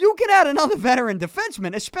 if you can add another veteran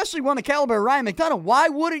defenseman, especially one the caliber of Ryan McDonagh, why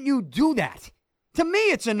wouldn't you do that? To me,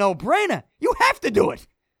 it's a no-brainer. You have to do it.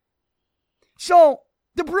 So,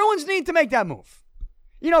 the Bruins need to make that move.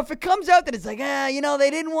 If it comes out that it's like, they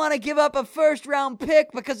didn't want to give up a first-round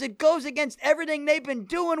pick because it goes against everything they've been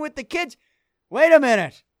doing with the kids. Wait a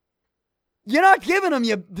minute. You're not giving them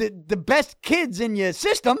the best kids in your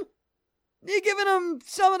system. You're giving them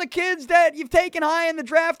some of the kids that you've taken high in the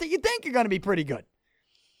draft that you think are going to be pretty good.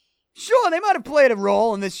 Sure, they might have played a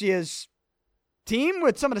role in this year's team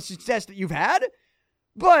with some of the success that you've had,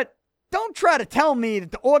 but don't try to tell me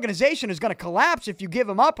that the organization is going to collapse if you give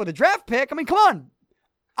them up with a draft pick. I mean, come on.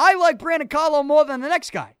 I like Brandon Carlo more than the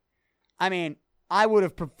next guy. I mean, I would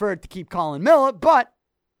have preferred to keep Colin Miller, but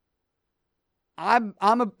I've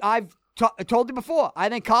told you before. I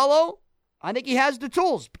think Carlo, he has the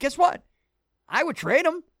tools. But guess what? I would trade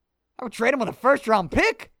him. I would trade him with a first-round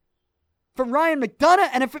pick for Ryan McDonagh,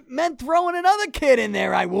 and if it meant throwing another kid in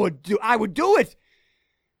there, I would do it.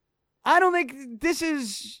 I don't think this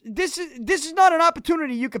is not an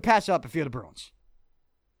opportunity you could pass up if you're the Bruins.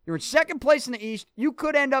 You're in second place in the East. You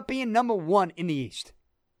could end up being number one in the East.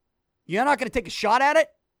 You're not going to take a shot at it?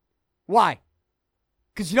 Why?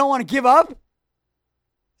 Because you don't want to give up?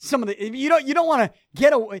 You don't want to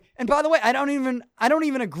get away. And by the way, I don't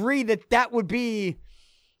even agree that would be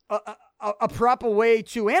a proper way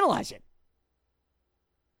to analyze it.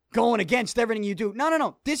 Going against everything you do.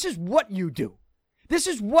 No. This is what you do. This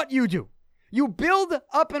is what you do. You build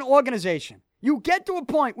up an organization. You get to a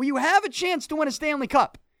point where you have a chance to win a Stanley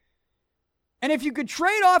Cup. And if you could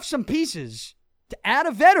trade off some pieces to add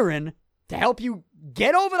a veteran to help you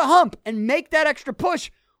get over the hump and make that extra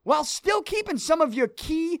push while still keeping some of your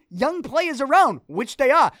key young players around, which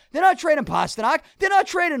they are. They're not trading Pasternak. They're not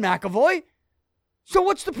trading McAvoy. So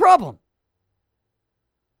what's the problem?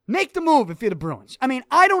 Make the move if you're the Bruins. I mean,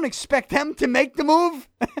 I don't expect them to make the move,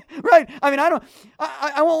 right? I mean, I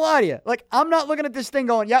won't lie to you. Like, I'm not looking at this thing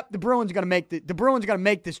going, yep, the Bruins are going to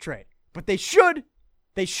make this trade. But they should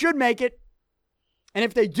make it. And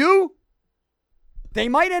if they do, they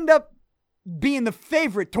might end up being the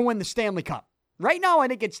favorite to win the Stanley Cup. Right now, I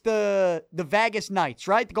think it's the Vegas Knights,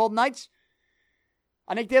 right? The Golden Knights.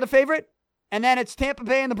 I think they're the favorite. And then it's Tampa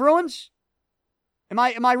Bay and the Bruins. Am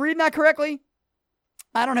I reading that correctly?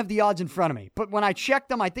 I don't have the odds in front of me. But when I checked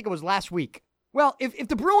them, I think it was last week. Well, if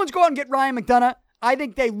the Bruins go out and get Ryan McDonagh, I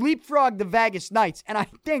think they leapfrog the Vegas Knights. And I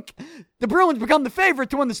think the Bruins become the favorite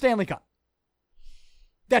to win the Stanley Cup.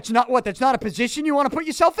 That's not a position you want to put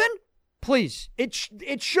yourself in? Please.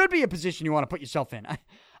 It should be a position you want to put yourself in.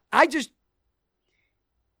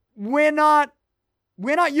 We're not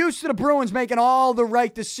used to the Bruins making all the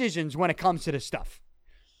right decisions when it comes to this stuff.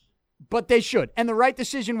 But they should. And the right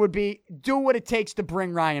decision would be do what it takes to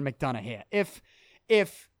bring Ryan McDonagh here.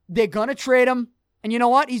 If they're going to trade him, and you know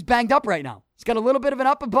what? He's banged up right now. He's got a little bit of an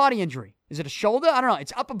upper body injury. Is it a shoulder? I don't know.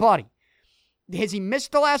 It's upper body. Has he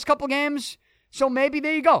missed the last couple games? So maybe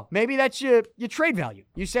there you go. Maybe that's your trade value.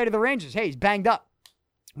 You say to the Rangers, hey, he's banged up.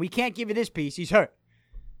 We can't give you this piece. He's hurt.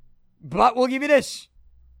 But we'll give you this.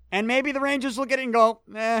 And maybe the Rangers look at it and go,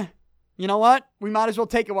 you know what? We might as well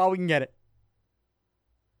take it while we can get it.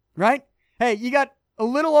 Right? Hey, you got a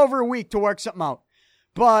little over a week to work something out.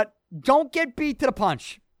 But don't get beat to the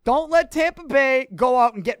punch. Don't let Tampa Bay go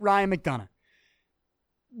out and get Ryan McDonagh.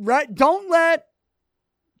 Right? Don't let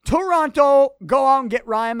Toronto go out and get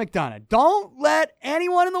Ryan McDonagh. Don't let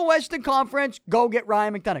anyone in the Western Conference go get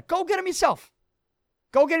Ryan McDonagh. Go get him yourself.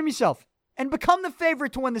 Go get him yourself. And become the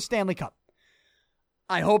favorite to win the Stanley Cup.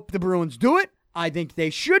 I hope the Bruins do it. I think they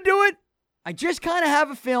should do it. I just kind of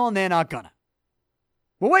have a feeling they're not gonna.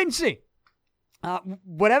 We'll wait and see.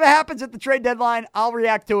 Whatever happens at the trade deadline, I'll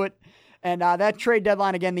react to it And that trade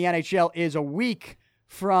deadline, again, the NHL, is a week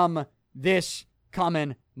from this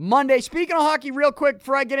coming Monday. Speaking of hockey, real quick,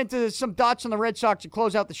 before I get into some thoughts on the Red Sox and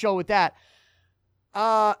close out the show with that,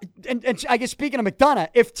 and I guess speaking of McDonagh,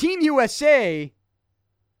 if Team USA,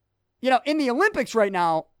 in the Olympics right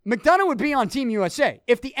now, McDonagh would be on Team USA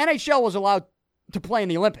if the NHL was allowed to play in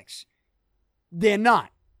the Olympics. They're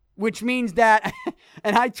not, which means that,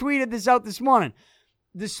 and I tweeted this out this morning.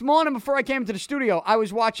 This morning before I came to the studio, I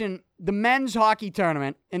was watching the men's hockey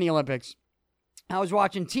tournament in the Olympics. I was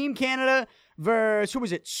watching Team Canada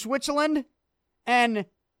versus, Switzerland? And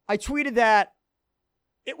I tweeted that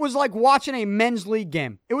it was like watching a men's league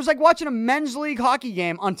game. It was like watching a men's league hockey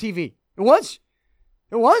game on TV. It was.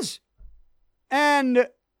 And,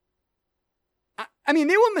 I mean,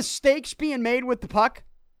 there were mistakes being made with the puck.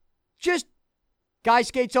 Just, guy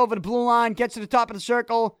skates over the blue line, gets to the top of the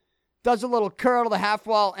circle, does a little curl to the half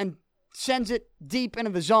wall, and sends it deep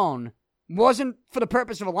into the zone. Wasn't for the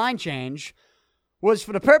purpose of a line change. Was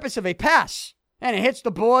for the purpose of a pass. And it hits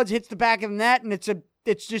the boards, hits the back of the net, and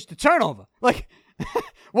it's just a turnover. Like,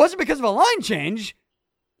 wasn't because of a line change.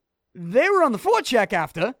 They were on the forecheck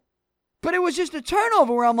after, but it was just a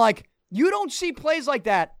turnover where I'm like, you don't see plays like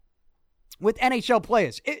that with NHL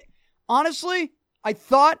players. Honestly, I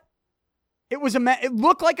thought it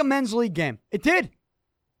looked like a men's league game. It did.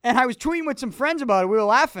 And I was tweeting with some friends about it. We were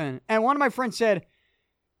laughing. And one of my friends said,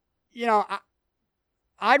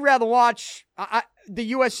 I'd rather watch the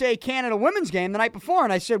USA-Canada women's game the night before.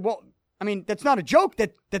 And I said, well, I mean, that's not a joke.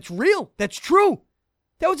 That's real. That's true.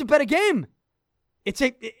 That was a better game. It's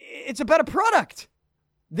a better product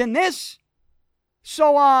than this.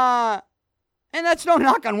 So, and that's no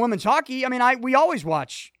knock on women's hockey. I mean, we always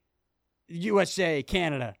watch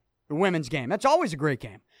USA-Canada, the women's game. That's always a great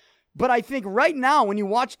game. But I think right now, when you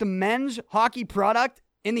watch the men's hockey product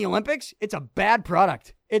in the Olympics, it's a bad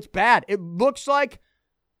product. It's bad. It looks like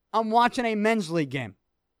I'm watching a men's league game.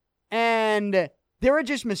 And there are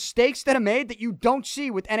just mistakes that are made that you don't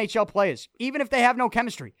see with NHL players, even if they have no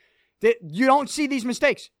chemistry. You don't see these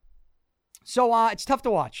mistakes. So it's tough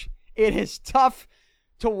to watch. It is tough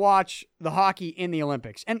to watch the hockey in the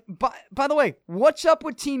Olympics. And by the way, what's up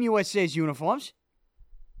with Team USA's uniforms?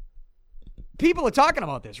 People are talking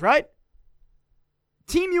about this, right?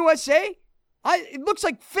 Team USA? It looks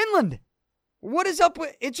like Finland. What is up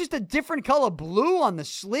with... It's just a different color blue on the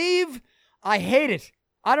sleeve. I hate it.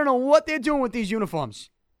 I don't know what they're doing with these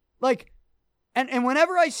uniforms. Like, and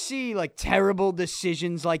whenever I see, like, terrible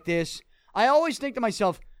decisions like this, I always think to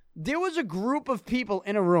myself, there was a group of people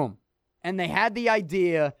in a room, and they had the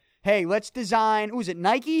idea, hey, let's design... Was it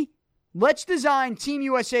Nike? Let's design Team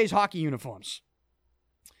USA's hockey uniforms.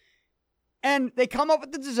 And they come up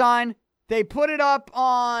with the design, they put it up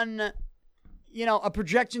on, a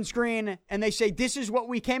projection screen, and they say, this is what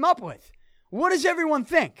we came up with. What does everyone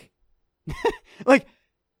think? Like,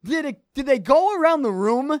 did they go around the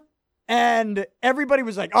room, and everybody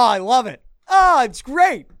was like, oh, I love it. Oh, it's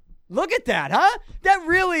great. Look at that, huh? That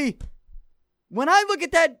really, when I look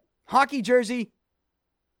at that hockey jersey,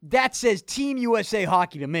 that says Team USA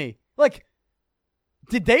Hockey to me. Like,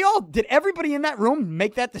 did everybody in that room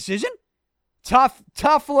make that decision?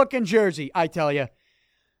 Tough looking jersey, I tell you.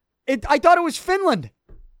 I thought it was Finland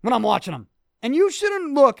when I'm watching them. And you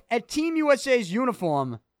shouldn't look at Team USA's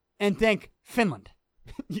uniform and think Finland.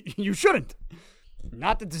 You shouldn't.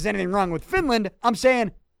 Not that there's anything wrong with Finland. I'm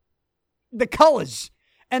saying the colors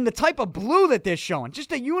and the type of blue that they're showing.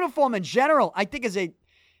 Just a uniform in general, I think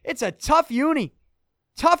it's a tough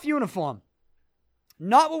uniform.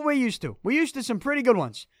 Not what we're used to. We're used to some pretty good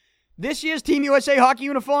ones. This year's Team USA hockey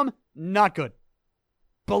uniform, not good.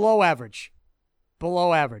 Below average.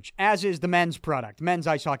 As is the men's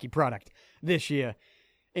ice hockey product this year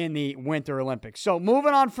in the Winter Olympics. So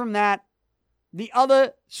moving on from that, the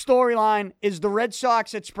other storyline is the Red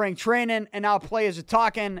Sox at spring training, and now players are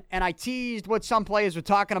talking, and I teased what some players were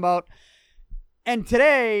talking about. And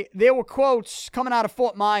today, there were quotes coming out of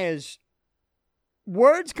Fort Myers,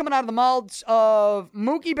 words coming out of the mouths of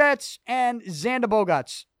Mookie Betts and Xander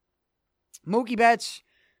Bogaerts. Mookie Betts,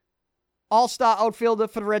 all-star outfielder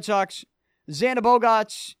for the Red Sox. Xander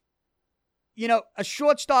Bogaerts, a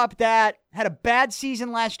shortstop that had a bad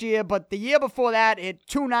season last year, but the year before that hit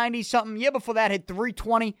 290-something. Year before that hit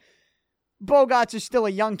 320. Bogaerts is still a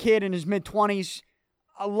young kid in his mid-20s.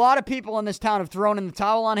 A lot of people in this town have thrown in the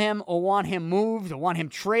towel on him or want him moved or want him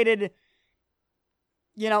traded.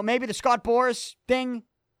 Maybe the Scott Boras thing,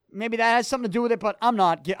 maybe that has something to do with it, but I'm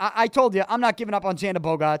not. I told you, I'm not giving up on Xander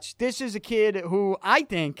Bogaerts. This is a kid who I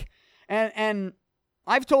think, and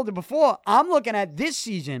I've told you before, I'm looking at this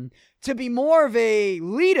season to be more of a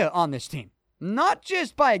leader on this team. Not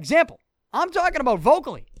just by example, I'm talking about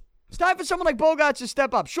vocally. It's time for someone like Bogaerts to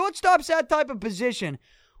step up. Shortstop's that type of position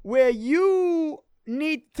where you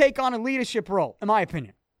need to take on a leadership role, in my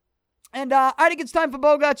opinion. And I think it's time for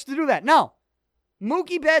Bogaerts to do that. Now,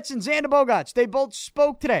 Mookie Betts and Xander Bogaerts, they both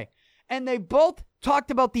spoke today. And they both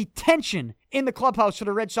talked about the tension in the clubhouse for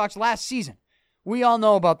the Red Sox last season. We all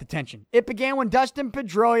know about the tension. It began when Dustin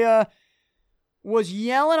Pedroia was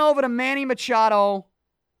yelling over to Manny Machado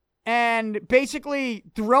and basically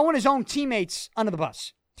throwing his own teammates under the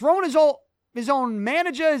bus. Throwing his own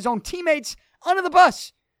manager, his own teammates under the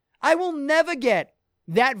bus. I will never get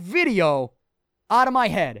that video out of my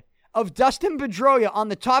head of Dustin Pedroia on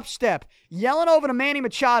the top step yelling over to Manny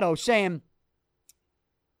Machado saying,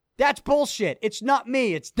 "That's bullshit. It's not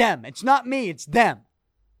me, it's them. It's not me, it's them."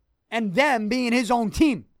 And them being his own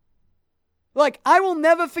team. Like, I will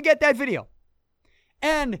never forget that video.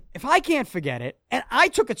 And if I can't forget it, and I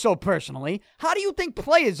took it so personally, how do you think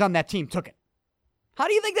players on that team took it? How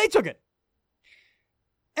do you think they took it?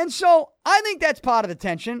 And so I think that's part of the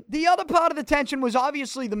tension. The other part of the tension was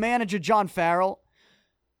obviously the manager, John Farrell.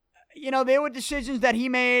 You know, there were decisions that he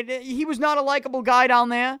made. He was not a likable guy down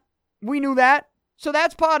there. We knew that. So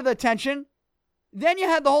that's part of the tension. Then you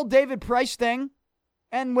had the whole David Price thing.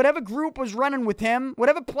 And whatever group was running with him,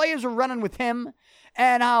 whatever players were running with him,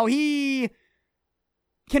 and how he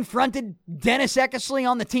confronted Dennis Eckersley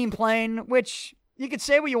on the team plane, which you could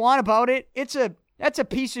say what you want about it. That's a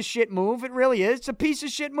piece of shit move. It really is. It's a piece of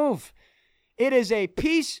shit move. It is a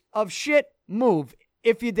piece of shit move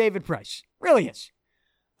if you're David Price. Really is.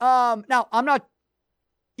 Now, I'm not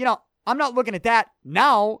looking at that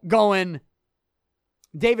now going,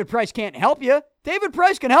 David Price can't help you. David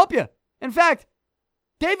Price can help you. In fact,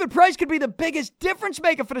 David Price could be the biggest difference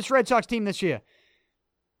maker for this Red Sox team this year.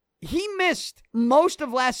 He missed most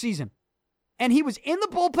of last season, and he was in the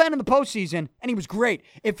bullpen in the postseason, and he was great.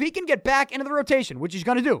 If he can get back into the rotation, which he's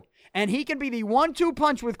going to do, and he can be the 1-2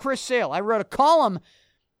 punch with Chris Sale. I wrote a column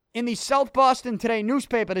in the South Boston Today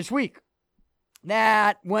newspaper this week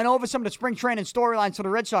that went over some of the spring training storylines for the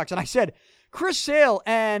Red Sox, and I said, Chris Sale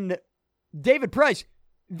and David Price,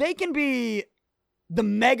 they can be the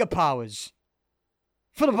mega powers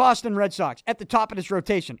for the Boston Red Sox at the top of this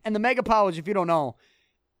rotation. And the mega powers, if you don't know,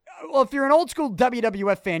 well, if you're an old school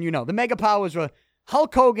WWF fan, you know. The mega powers were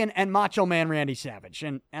Hulk Hogan and Macho Man Randy Savage.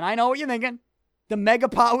 And I know what you're thinking. The mega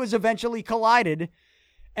powers eventually collided,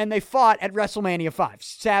 and they fought at WrestleMania 5.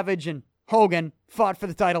 Savage and Hogan fought for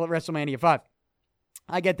the title at WrestleMania 5.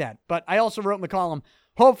 I get that. But I also wrote in the column,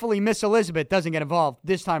 hopefully Miss Elizabeth doesn't get involved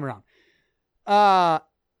this time around.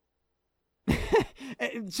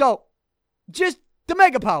 So, just the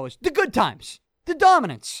mega powers, the good times, the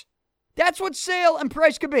dominance. That's what Sale and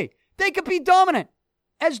Price could be. They could be dominant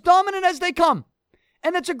as they come.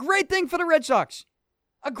 And that's a great thing for the Red Sox.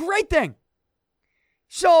 A great thing.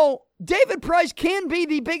 So, David Price can be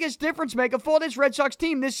the biggest difference maker for this Red Sox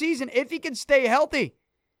team this season if he can stay healthy.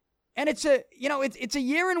 And it's a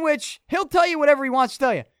year in which he'll tell you whatever he wants to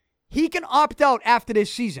tell you. He can opt out after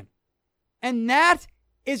this season. And that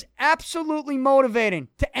is absolutely motivating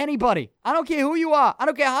to anybody. I don't care who you are. I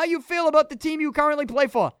don't care how you feel about the team you currently play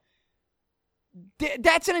for.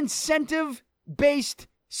 That's an incentive-based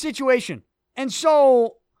situation. And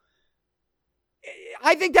so,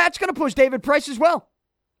 I think that's going to push David Price as well.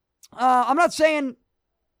 I'm not saying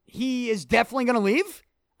he is definitely going to leave.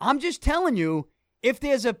 I'm just telling you, if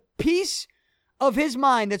there's a piece of his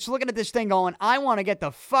mind that's looking at this thing going, I want to get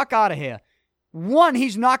the fuck out of here. One,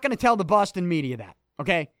 he's not going to tell the Boston media that.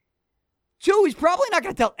 Okay? Two, he's probably not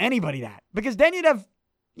going to tell anybody that. Because then you'd have,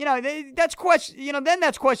 that's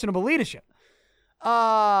questionable leadership.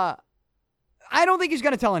 I don't think he's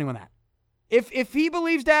going to tell anyone that. If he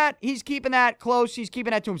believes that, he's keeping that close. He's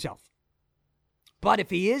keeping that to himself. But if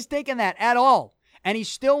he is thinking that at all, and he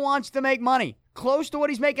still wants to make money close to what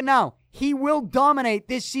he's making now, he will dominate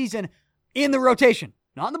this season in the rotation.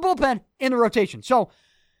 Not in the bullpen, in the rotation. So,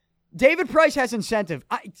 David Price has incentive.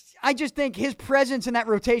 I just think his presence in that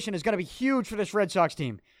rotation is going to be huge for this Red Sox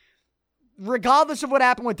team, regardless of what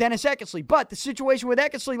happened with Dennis Eckersley. But the situation with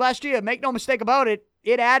Eckersley last year, make no mistake about it,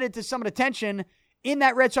 it added to some of the tension in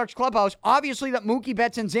that Red Sox clubhouse. Obviously, that Mookie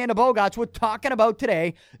Betts and Xander Bogaerts were talking about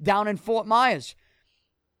today down in Fort Myers.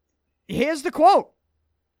 Here's the quote.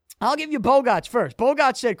 I'll give you Bogaerts first.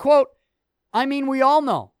 Bogaerts said, quote, we all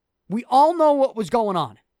know. We all know what was going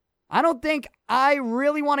on. I don't think I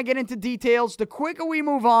really want to get into details. The quicker we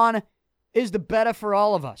move on is the better for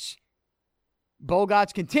all of us.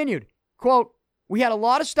 Bogaerts continued, quote, we had a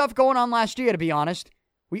lot of stuff going on last year, to be honest.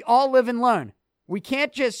 We all live and learn. We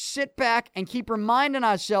can't just sit back and keep reminding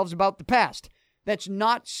ourselves about the past. That's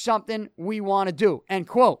not something we want to do, end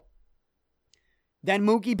quote. Then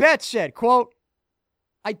Mookie Betts said, quote,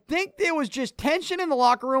 I think there was just tension in the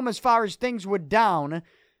locker room as far as things were down.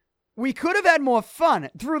 We could have had more fun.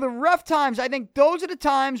 Through the rough times, I think those are the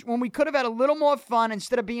times when we could have had a little more fun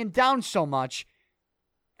instead of being down so much.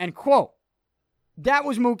 End quote. That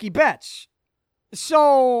was Mookie Betts.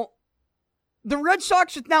 So, the Red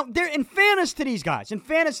Sox, now, they're in fairness to these guys, in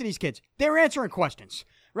fairness to these kids, they're answering questions,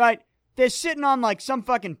 right? They're sitting on like some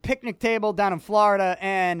fucking picnic table down in Florida,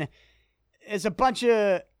 and there's a bunch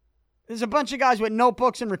of guys with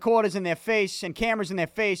notebooks and recorders in their face and cameras in their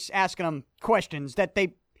face asking them questions that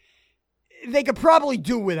they could probably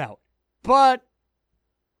do without. But,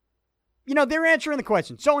 you know, they're answering the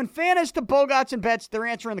questions. So in fairness to Bogarts and Betts, they're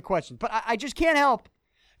answering the questions. But I just can't help.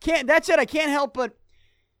 That's it. I can't help but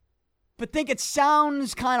think it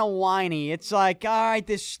sounds kind of whiny. It's like, all right,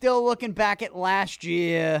 they're still looking back at last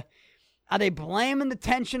year. Are they blaming the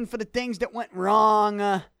tension for the things that went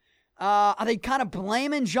wrong? Are they kind of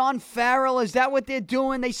blaming John Farrell? Is that what they're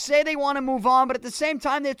doing? They say they want to move on, but at the same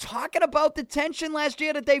time, they're talking about the tension last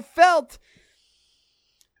year that they felt.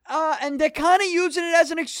 And they're kind of using it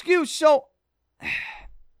as an excuse. So,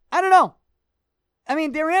 I don't know. I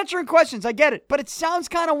mean, they're answering questions. I get it. But it sounds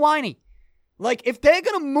kind of whiny. Like, if they're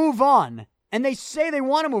going to move on, and they say they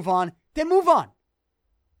want to move on, then move on.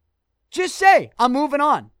 Just say, I'm moving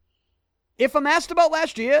on. If I'm asked about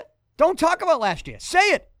last year, don't talk about last year.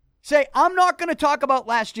 Say it. Say, I'm not going to talk about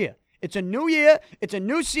last year. It's a new year. It's a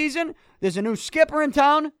new season. There's a new skipper in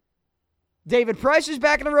town. David Price is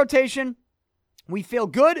back in the rotation. We feel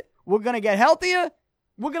good. We're going to get healthier.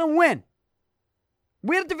 We're going to win.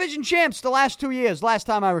 We're the division champs the last 2 years, last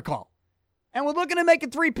time I recall. And we're looking to make a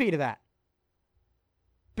three-peat of that.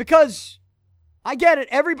 Because, I get it,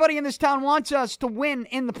 everybody in this town wants us to win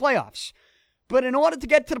in the playoffs. But in order to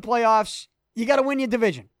get to the playoffs, you got to win your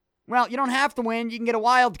division. Well, you don't have to win. You can get a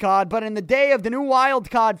wild card. But in the day of the new wild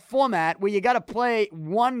card format, where you got to play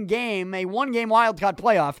one game, a one-game wild card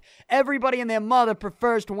playoff, everybody and their mother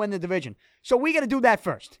prefers to win the division. So we got to do that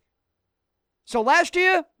first. So last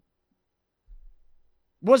year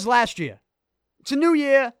was last year. It's a new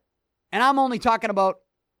year, and I'm only talking about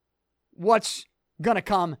what's going to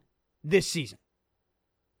come this season.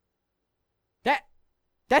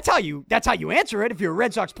 That's how you answer it if you're a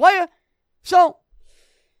Red Sox player. So,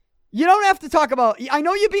 you don't have to talk about, I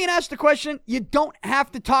know you're being asked the question, you don't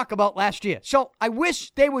have to talk about last year. So, I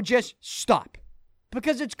wish they would just stop.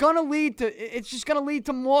 Because it's just going to lead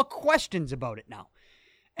to more questions about it now.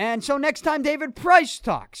 And so next time David Price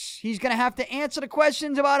talks, he's going to have to answer the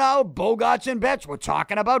questions about how Bogarts and Betts were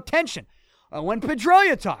talking about tension. When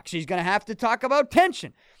Pedroia talks, he's going to have to talk about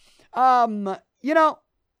tension. You know,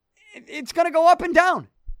 it's going to go up and down.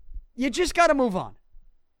 You just got to move on.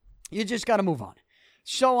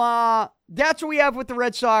 So, that's what we have with the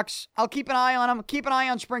Red Sox. I'll keep an eye on them. Keep an eye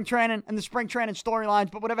on spring training and the spring training storylines.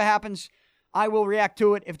 But whatever happens, I will react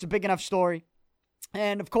to it if it's a big enough story.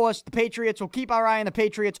 And, of course, the Patriots, we'll keep our eye on the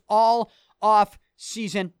Patriots all off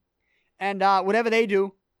season. And whatever they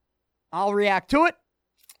do, I'll react to it.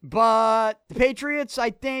 But the Patriots, I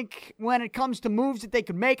think, when it comes to moves that they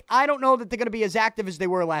could make, I don't know that they're going to be as active as they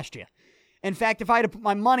were last year. In fact, if I had to put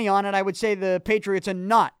my money on it, I would say the Patriots are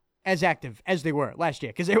not as active as they were last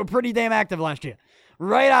year, because they were pretty damn active last year.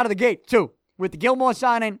 Right out of the gate, too. With the Gilmore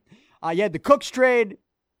signing, you had the Cooks trade,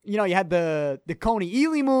 you know, you had the Coney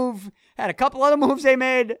Ely move, had a couple other moves they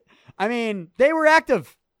made. I mean, they were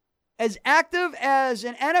active. As active as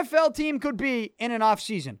an NFL team could be in an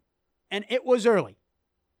offseason. And it was early.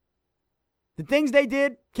 The things they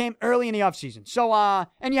did came early in the offseason. So,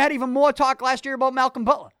 and you had even more talk last year about Malcolm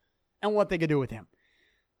Butler and what they could do with him.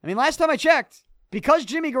 I mean, last time I checked, because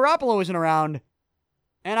Jimmy Garoppolo isn't around,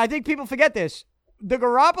 and I think people forget this, the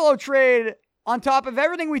Garoppolo trade, on top of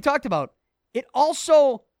everything we talked about, it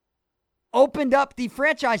also opened up the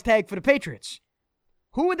franchise tag for the Patriots.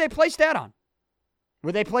 Who would they place that on?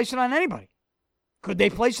 Would they place it on anybody? Could they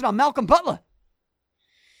place it on Malcolm Butler?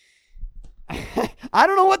 I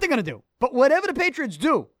don't know what they're going to do. But whatever the Patriots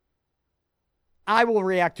do, I will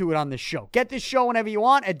react to it on this show. Get this show whenever you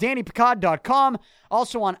want at DannyPicard.com.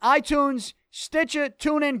 Also on iTunes, Stitcher,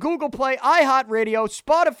 TuneIn, Google Play, iHeartRadio,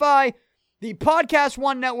 Spotify, the Podcast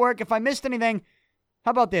One Network. If I missed anything,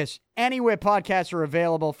 how about this? Anywhere podcasts are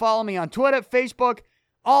available. Follow me on Twitter, Facebook,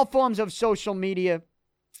 all forms of social media.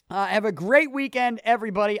 Have a great weekend,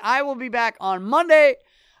 everybody. I will be back on Monday.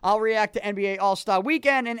 I'll react to NBA All-Star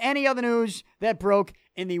Weekend and any other news that broke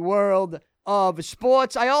in the world of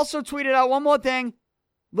sports. I also tweeted out one more thing.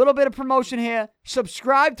 Little bit of promotion here.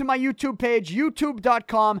 Subscribe to my YouTube page,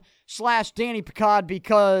 youtube.com/Danny Picard,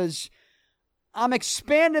 because I'm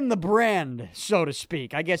expanding the brand, so to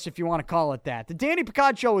speak, I guess if you want to call it that. The Danny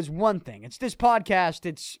Picard Show is one thing. It's this podcast.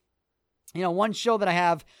 It's, one show that I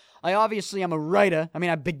have. I'm a writer. I mean,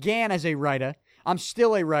 I began as a writer. I'm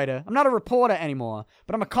still a writer. I'm not a reporter anymore,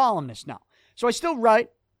 but I'm a columnist now. So I still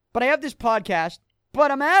write, but I have this podcast, but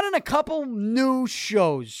I'm adding a couple new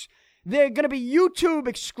shows. They're going to be YouTube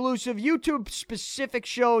exclusive, YouTube specific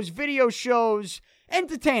shows, video shows,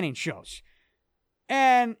 entertaining shows.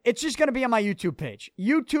 And it's just going to be on my YouTube page,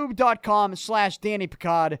 youtube.com/Danny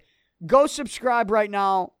Picard. Go subscribe right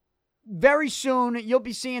now. Very soon, you'll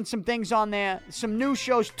be seeing some things on there, some new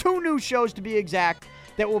shows, 2 new shows to be exact,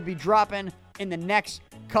 that will be dropping in the next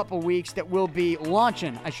couple weeks, that will be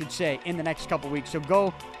launching, I should say, in the next couple weeks. So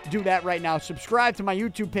go do that right now. Subscribe to my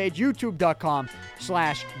YouTube page,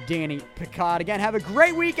 youtube.com/Danny Picard. Again, have a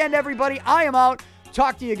great weekend, everybody. I am out.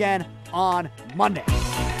 Talk to you again on Monday.